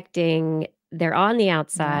protecting. They're on the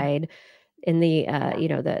outside in the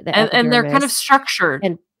the and they're kind of structured.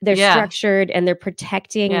 And they're structured and they're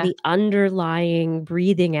protecting the underlying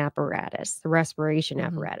breathing apparatus, the respiration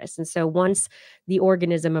apparatus. And so once the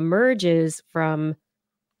organism emerges from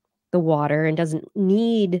the water and doesn't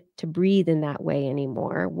need to breathe in that way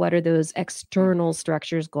anymore, what are those external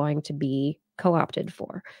structures going to be co-opted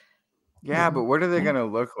for? Yeah, but what are they going to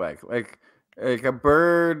look like? Like a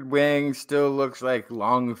bird wing still looks like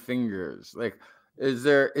long fingers. Like, is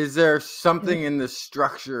there something in the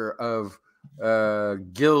structure of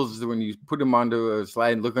gills when you put them onto a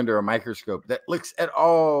slide and look under a microscope that looks at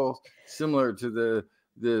all similar to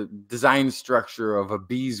the design structure of a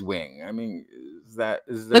bee's wing? I mean,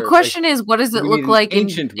 the question is, what does it look like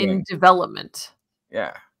in development?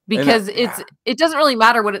 Yeah, because it doesn't really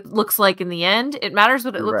matter what it looks like in the end. It matters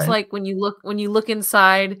what it looks like when you look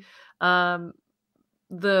inside the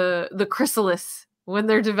chrysalis when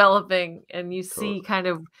they're developing, and you see kind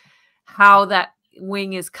of how that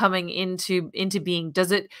wing is coming into being.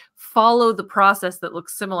 Does it follow the process that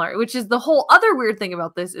looks similar? Which is the whole other weird thing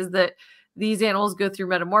about this, is that these animals go through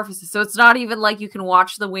metamorphosis. So it's not even like you can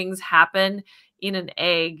watch the wings happen in an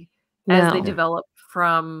egg as they develop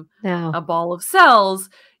from a ball of cells.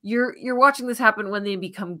 You're watching this happen when they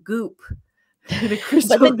become goop. But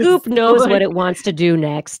the goop knows what it wants to do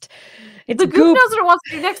next. The goop knows what it wants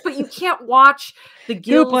to do next, but you can't watch the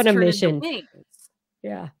gills on a turn mission. Into wings.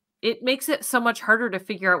 Yeah. It makes it so much harder to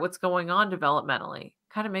figure out what's going on developmentally.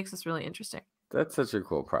 Kind of makes this really interesting. That's such a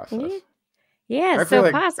cool process. Yeah, I feel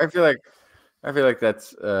like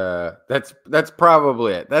that's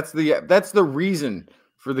probably it. That's the reason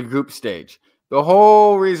for the goop stage. The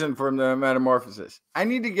whole reason for the metamorphosis. I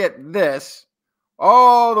need to get this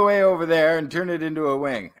all the way over there and turn it into a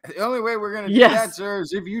wing. The only way we're going to do that, sir,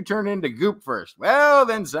 is if you turn into goop first. Well,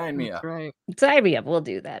 then sign me up. Right. Sign me up. We'll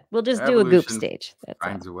do that. We'll just do a goop stage. That's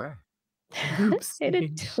finds a way.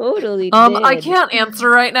 It totally did. I can't answer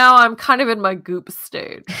right now. I'm kind of in my goop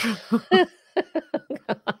stage. Gosh.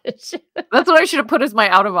 That's what I should have put as my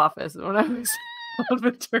out of office when I was on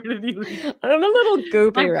maternity leave. I'm a little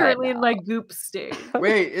goopy I'm currently in my goop stage.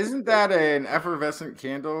 Wait, isn't that an effervescent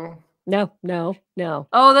candle? No. Oh,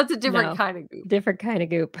 that's a different kind of goop. Different kind of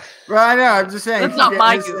goop. Well, I know. I'm just saying. That's not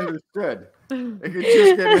my goop. Understood. It could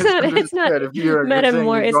just get It's not misunderstood if you're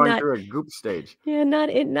metamorph. It's going not through a goop stage. Yeah, not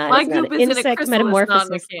My it's not goop is in a insect crystal, it's not in a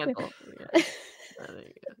metamorphosis. candle.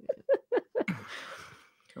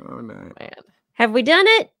 Oh no! Man. Have we done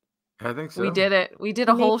it I think so. We did it. We did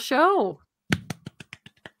a whole show.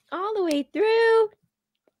 all the way through?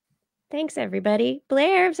 Thanks, everybody.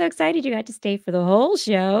 Blair, I'm so excited you got to stay for the whole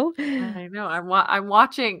show. I know. I'm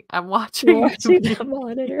watching. I'm You're watching watching the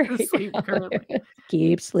monitor. sleep currently.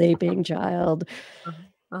 Keep sleeping, child.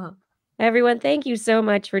 Uh-huh. Everyone, thank you so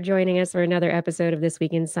much for joining us for another episode of This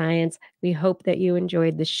Week in Science. We hope that you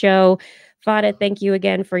enjoyed the show. Fada, thank you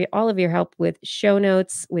again for all of your help with show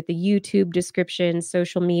notes, with the YouTube description,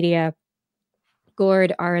 social media.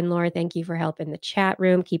 Gord, R, and Laura, thank you for help in the chat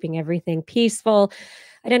room, keeping everything peaceful.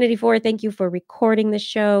 Identity 4, thank you for recording the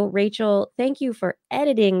show. Rachel, thank you for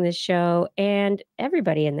editing the show. And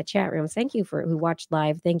everybody in the chat room, thank you for who watched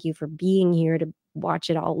live. Thank you for being here to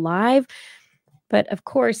watch it all live. But of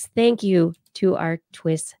course, thank you to our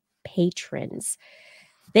TWIS patrons.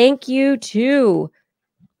 Thank you to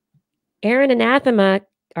Aaron Anathema,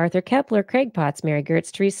 Arthur Kepler, Craig Potts, Mary Gertz,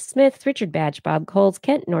 Teresa Smith, Richard Badge, Bob Coles,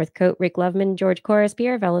 Kent Northcote, Rick Loveman, George Corris,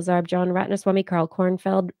 Pierre Velazarb, John Ratnaswamy, Carl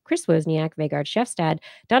Kornfeld, Chris Wozniak, Vegard Shefstad,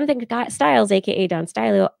 Donathan Stiles, a.k.a. Don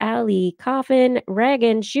Stilo, Ali Coffin,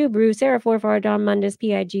 Reagan, Shubru, Sarah Forfar, Don Mundus,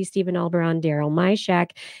 PIG, Stephen Alberon, Daryl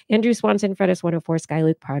Myshak, Andrew Swanson, Fredus 104,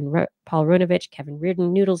 Skyluke, Paul Ronovich, Kevin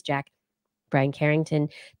Reardon, Noodles Jack, Brian Carrington,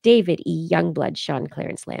 David E. Youngblood, Sean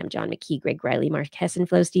Clarence Lamb, John McKee, Greg Riley, Mark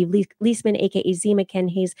Hessenflow, Steve Leisman, a.k.a. Zima, Ken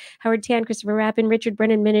Hayes, Howard Tan, Christopher Rappin, Richard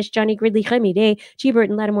Brennan Minish, Johnny Gridley, Remy Day, G.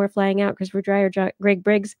 Burton, Lattimore Flying Out, Christopher Dreyer, Greg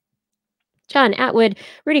Briggs, John Atwood,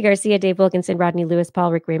 Rudy Garcia, Dave Wilkinson, Rodney Lewis,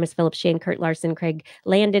 Paul, Rick Ramus, Philip Shane, Kurt Larson, Craig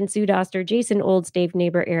Landon, Sue Doster, Jason Olds, Dave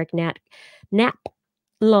Neighbor, Eric Knapp,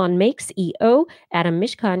 Lon Makes, EO, Adam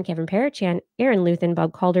Mishkan, Kevin Parachan, Aaron Luthen,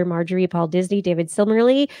 Bob Calder, Marjorie, Paul Disney, David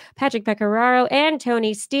Silmerly, Patrick Pecoraro, and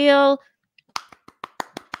Tony Steele.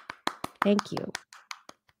 Thank you.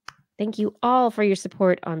 Thank you all for your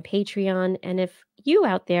support on Patreon. And if you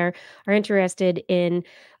out there are interested in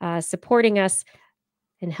supporting us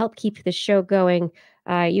and help keep the show going,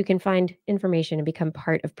 you can find information and become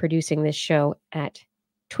part of producing this show at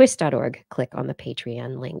twis.org. Click on the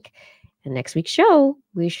Patreon link. And next week's show,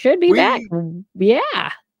 we should be back.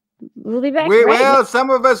 Yeah. We'll be back. Well,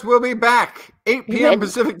 some of us will be back. 8 p.m.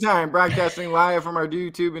 Pacific time, broadcasting live from our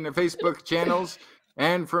YouTube and the Facebook channels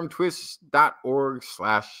and from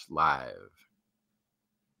twis.org/live.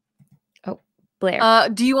 Oh, Blair.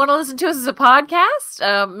 Do you want to listen to us as a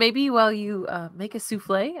podcast? Maybe while you make a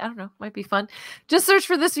souffle. I don't know. Might be fun. Just search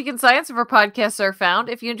for This Week in Science where podcasts are found.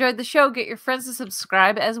 If you enjoyed the show, get your friends to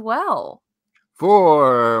subscribe as well.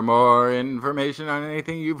 For more information on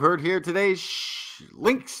anything you've heard here today,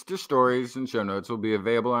 links to stories and show notes will be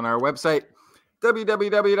available on our website,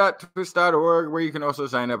 www.twis.org, where you can also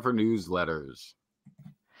sign up for newsletters.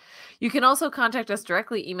 You can also contact us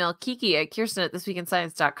directly. Email Kiki at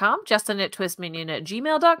Kirsten@thisweekinscience.com, Justin at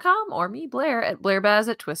twistminion@gmail.com, or me, Blair, at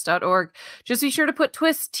blairbaz@twis.org. Just be sure to put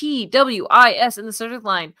TWIS, TWIS, in the subject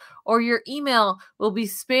line, or your email will be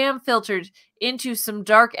spam filtered into some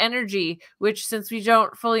dark energy, which, since we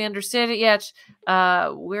don't fully understand it yet,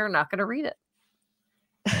 we're not going to read it.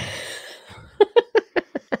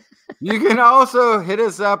 You can also hit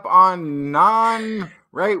us up on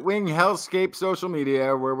non-right-wing hellscape social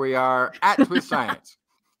media, where we are at TWIS Science.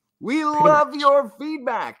 We love your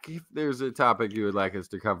feedback. If there's a topic you would like us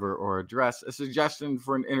to cover or address, a suggestion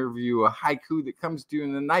for an interview, a haiku that comes to you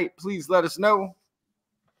in the night, please let us know.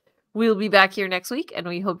 We'll be back here next week, and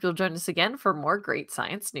we hope you'll join us again for more great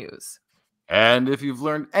science news. And if you've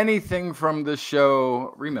learned anything from the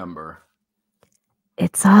show, remember,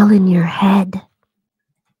 it's all in your head.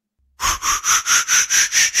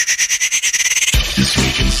 This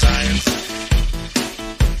Week in Science.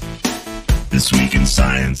 This Week in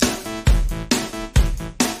Science.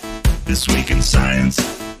 This Week in Science.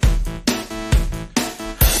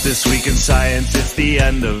 This Week in Science, it's the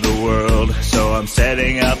end of the world. So I'm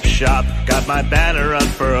setting up shop, got my banner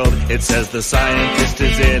unfurled. It says the scientist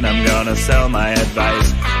is in, I'm gonna sell my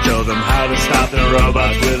advice. Show them how to stop the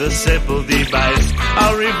robots with a simple device.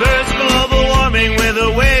 I'll reverse global warming with a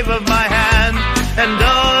wave of my hand. And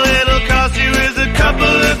all it'll cost you is a couple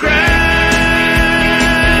of grand.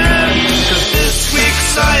 'Cause this week's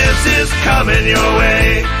science is coming your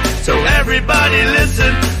way. So everybody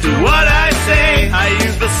listen to what I say. I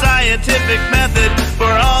use the scientific method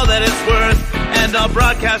for all that it's worth. And I'll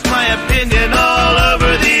broadcast my opinion all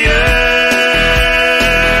over the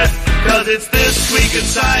earth. 'Cause it's This Week in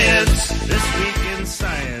Science. This Week in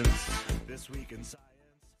Science. This Week in Science.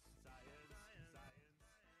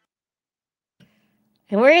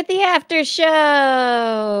 And we're at the after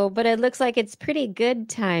show, but it looks like it's pretty good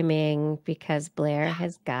timing because Blair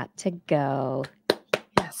has got to go.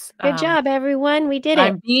 Yes. Good job, everyone. We did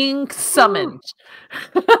I'm it. being summoned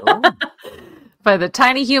Oh. by the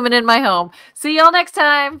tiny human in my home. See y'all next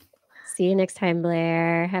time. See you next time,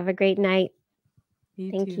 Blair. Have a great night.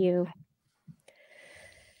 Thank too. you.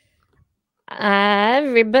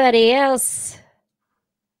 Everybody else.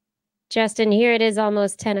 Justin, here it is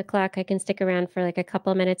almost 10 o'clock. I can stick around for like a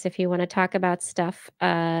couple of minutes if you want to talk about stuff.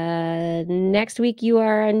 Next week you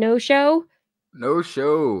are a no-show? No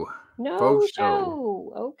show. No Faux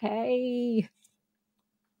show. Okay.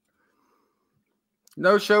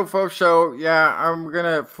 No show, faux show. Yeah, I'm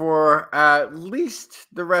gonna for at least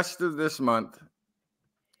the rest of this month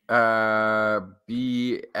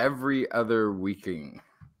be every other weeking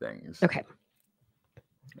things. Okay.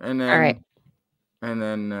 And then All right. And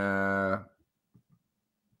then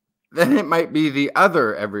it might be the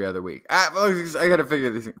other every other week. I got to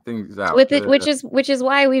figure these things out. With it, which is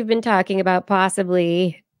why we've been talking about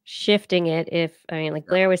possibly shifting it. Like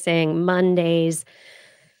Blair was saying, Mondays,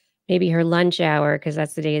 maybe her lunch hour, because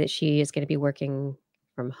that's the day that she is going to be working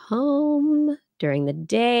from home during the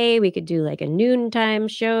day. We could do like a noontime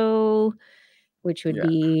show, which would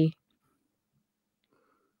be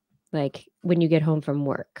like when you get home from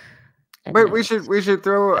work. But we should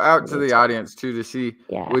throw out to the audience too to see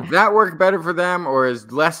would that work better for them, or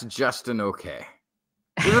is less Justin okay?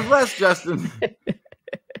 Because if less Justin,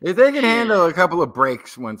 if they can handle a couple of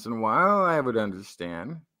breaks once in a while, I would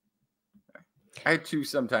understand. I too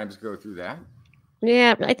sometimes go through that.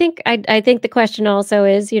 Yeah, I think the question also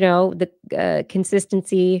is, the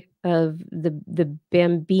consistency of the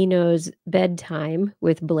Bambino's bedtime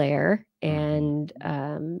with Blair and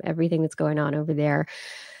everything that's going on over there.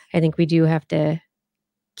 I think we do have to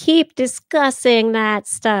keep discussing that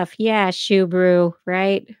stuff. Yeah, Shubru,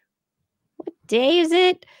 right? What day is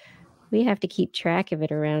it? We have to keep track of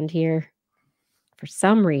it around here for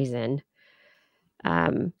some reason.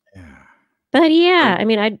 But yeah, I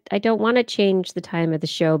mean, I don't want to change the time of the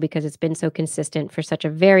show because it's been so consistent for such a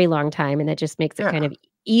very long time, and that just makes it kind of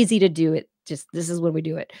easy to do it. Just this is when we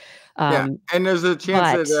do it. And there's a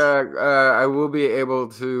chance that I will be able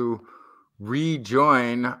to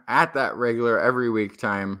rejoin at that regular every week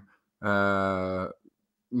time.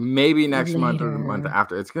 Maybe next month or the month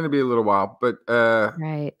after. It's going to be a little while, but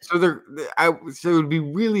right. So it would be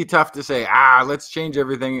really tough to say, let's change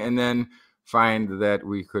everything, and then find that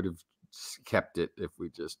we could have kept it if we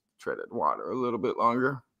just treaded water a little bit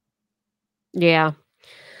longer. Yeah.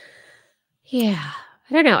 I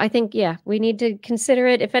don't know. I think we need to consider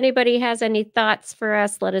it. If anybody has any thoughts for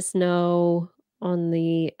us, let us know on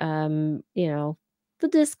the the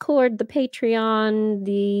Discord, the Patreon,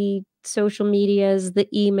 the social medias, the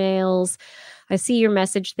emails. I see your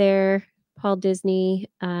message there, Paul Disney.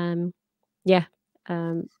 There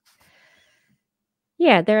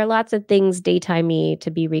are lots of things daytimey to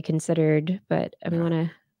be reconsidered, but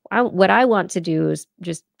what I want to do is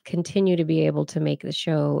just continue to be able to make the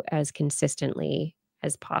show as consistently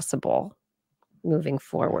as possible moving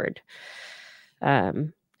forward.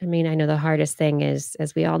 I mean, I know the hardest thing is,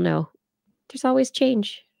 as we all know, there's always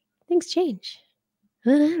change. Things change.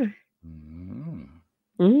 Whatever.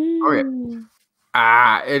 Okay.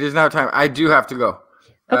 It is now time. I do have to go.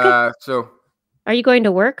 Okay. So are you going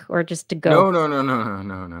to work or just to go? No.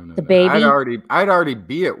 The baby? I'd already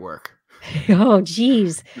be at work. Oh,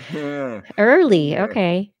 geez. Yeah. Early.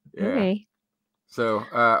 Okay. Yeah. Okay. So,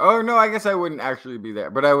 no, I guess I wouldn't actually be there,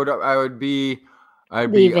 but I'd be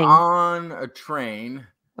Leaving. on a train.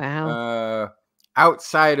 Wow.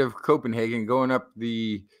 Outside of Copenhagen, going up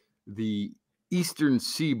the eastern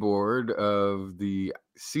seaboard of the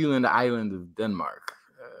Sealand Island of Denmark,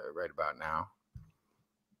 right about now.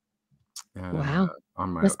 Wow.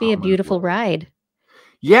 Must be a beautiful ride.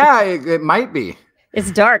 Yeah, it might be. It's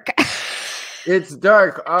dark. It's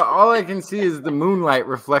dark. All I can see is the moonlight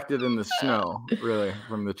reflected in the snow, really,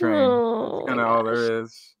 from the train. That's kind of all there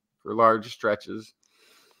is for large stretches.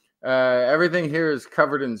 Everything here is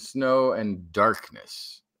covered in snow and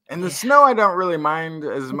darkness. And the snow I don't really mind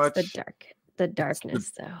as much. The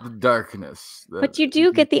darkness, though. The darkness. But you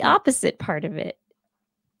do get the opposite part of it.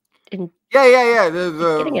 And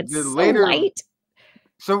The later light.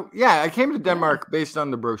 So I came to Denmark based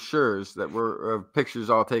on the brochures that were of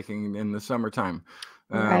pictures all taken in the summertime.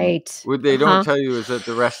 Right. What they don't tell you is that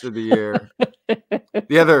the rest of the year,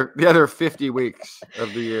 the other 50 weeks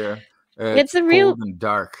of the year, it's a real cold and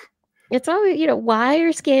dark. It's always, why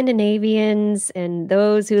are Scandinavians and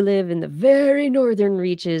those who live in the very northern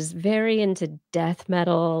reaches very into death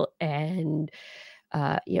metal and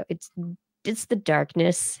it's it's the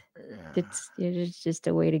darkness. Yeah. It's just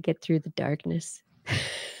a way to get through the darkness.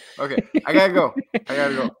 Okay, I gotta go.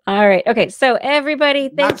 All right. Okay. So everybody,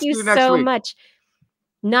 thank See you you next so week. much.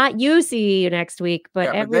 Not you see you next week, but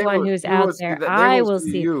Yeah, they everyone will- who's you out will see there, that- they I will will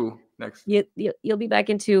see see you next. you'll be back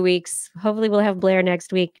in 2 weeks. Hopefully we'll have Blair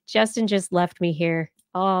next week. Justin just left me here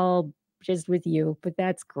all just with you, but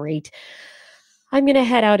that's great. I'm going to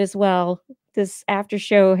head out as well. This after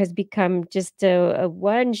show has become just a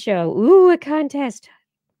one show. Ooh, a contest.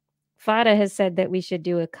 Fada has said that we should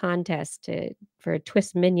do a contest for a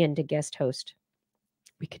TWIS minion to guest host.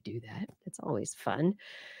 We could do that. It's always fun.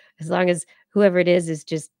 As long as whoever it is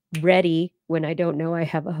just ready when I don't know I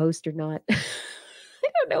have a host or not. I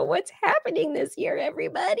don't know what's happening this year,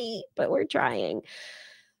 everybody, but we're trying.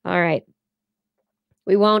 All right.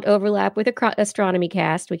 We won't overlap with Astronomy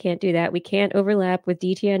Cast. We can't do that. We can't overlap with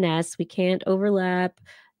DTNS. We can't overlap.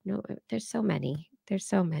 No, there's so many. There's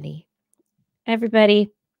so many. Everybody,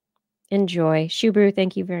 enjoy. Shubru,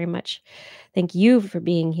 thank you very much. Thank you for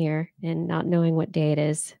being here and not knowing what day it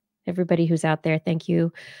is. Everybody who's out there, thank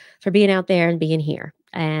you for being out there and being here.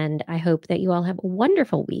 And I hope that you all have a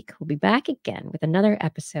wonderful week. We'll be back again with another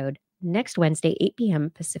episode next Wednesday, 8 p.m.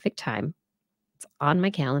 Pacific time. It's on my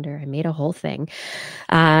calendar. I made a whole thing.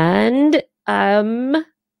 And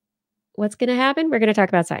what's going to happen? We're going to talk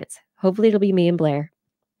about science. Hopefully it'll be me and Blair.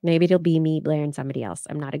 Maybe it'll be me, Blair, and somebody else.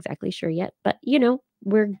 I'm not exactly sure yet. But,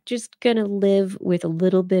 we're just going to live with a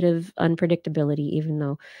little bit of unpredictability, even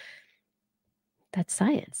though that's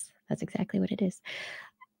science. That's exactly what it is.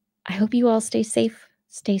 I hope you all stay safe,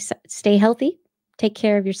 stay healthy, take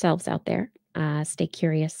care of yourselves out there, stay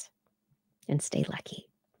curious, and stay lucky.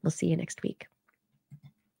 We'll see you next week.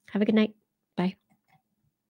 Have a good night.